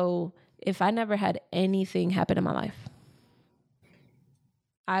 So if I never had anything happen in my life,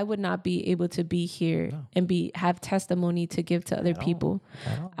 I would not be able to be here and have testimony to give to other people.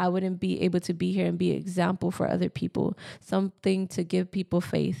 I wouldn't be able to be here and be an example for other people. Something to give people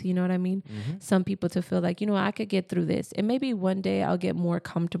faith. You know what I mean? Mm-hmm. Some people to feel like, I could get through this. And maybe one day I'll get more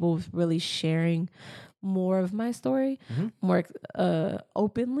comfortable with really sharing more of my story, more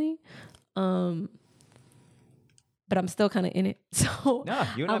openly. But I'm still kind of in it. So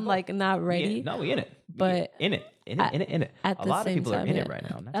I'm like not ready. We in it. But in it. A lot of people are in it right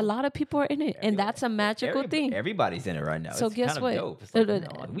now. A lot of people are in it. And that's a magical thing. Everybody's in it right now. So it's guess kind what? Of dope. It's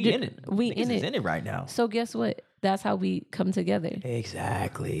like, we in it. We in it. In it right now. So guess what? That's how we come together.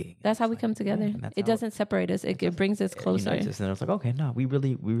 Exactly. That's how we come together. It doesn't separate us. It brings us closer. Unites us, and it's like, okay, no, we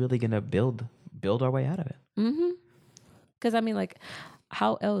really gonna build our way out of it. Mm-hmm. Because I mean, like,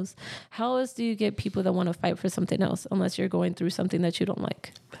 how else do you get people that want to fight for something else unless you're going through something that you don't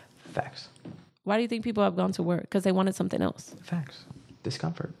like? Facts. Why do you think people have gone to work? Because they wanted something else. Facts.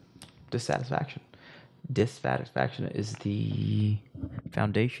 Discomfort. Dissatisfaction. Dissatisfaction is the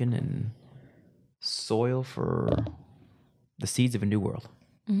foundation and soil for the seeds of a new world.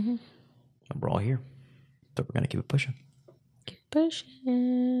 Mm-hmm. And we're all here. So we're going to keep it pushing. Keep pushing.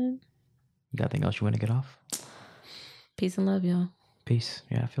 You got anything else you want to get off? Peace and love, y'all. Peace.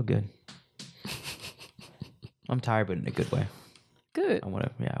 Yeah, I feel good. I'm tired, but in a good way. Good. I want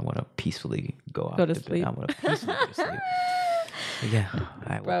to peacefully go to sleep. I want to peacefully go to sleep. Yeah. All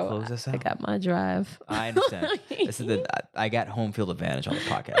right, we'll close this out. I got my drive. I understand. I got home field advantage on the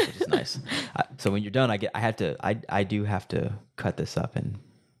podcast, which is nice. So when you're done, I do have to cut this up and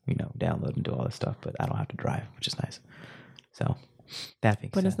download and do all this stuff, but I don't have to drive, which is nice. So that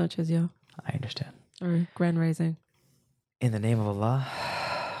being said, Buenas noches, yo. I understand. Or grand rising. In the name of Allah,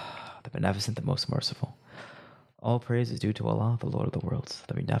 the beneficent, the most merciful. All praise is due to Allah, the Lord of the worlds,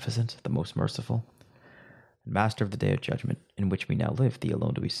 the beneficent, the most merciful, and master of the day of judgment, in which we now live. Thee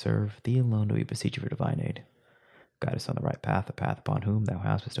alone do we serve, thee alone do we beseech of your divine aid. Guide us on the right path, the path upon whom thou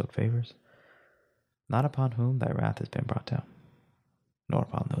hast bestowed favors, not upon whom thy wrath has been brought down, nor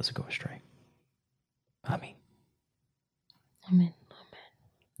upon those who go astray. Amen. Amen.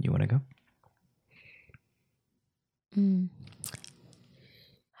 You want to go?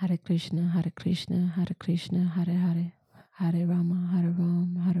 Hare Krishna, Hare Krishna, Hare Krishna, Hare Hare, Hare Rama, Hare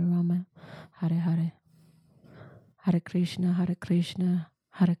Rama, Hare Rama, Hare Hare. Hare Krishna, Hare Krishna,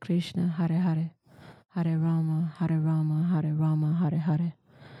 Hare Krishna, Hare Hare, Hare Rama, Hare Rama, Hare Rama, Hare Hare.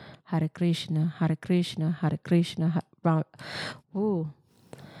 Hare Krishna, Hare Krishna, Hare Krishna,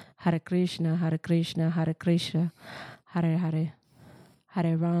 Hare Krishna, Hare Krishna, Hare Krishna, Hare Hare.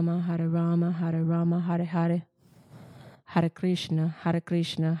 Hare Rama, Hare Rama, Hare Rama, Hare Hare. Hare Krishna, Hare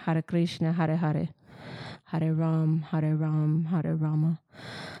Krishna, Hare Krishna, Hare Hare. Hare Ram, Hare Ram, Hare Rama,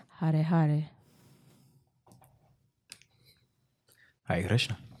 Hare Hare. Hare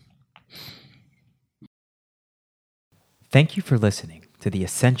Krishna. Thank you for listening to the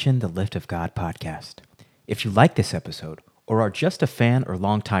Ascension, the Lift of God podcast. If you like this episode or are just a fan or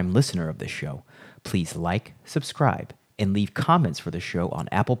longtime listener of this show, please like, subscribe, and leave comments for the show on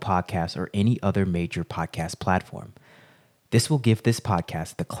Apple Podcasts or any other major podcast platform. This will give this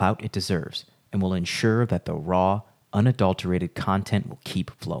podcast the clout it deserves and will ensure that the raw, unadulterated content will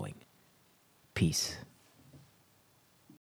keep flowing. Peace.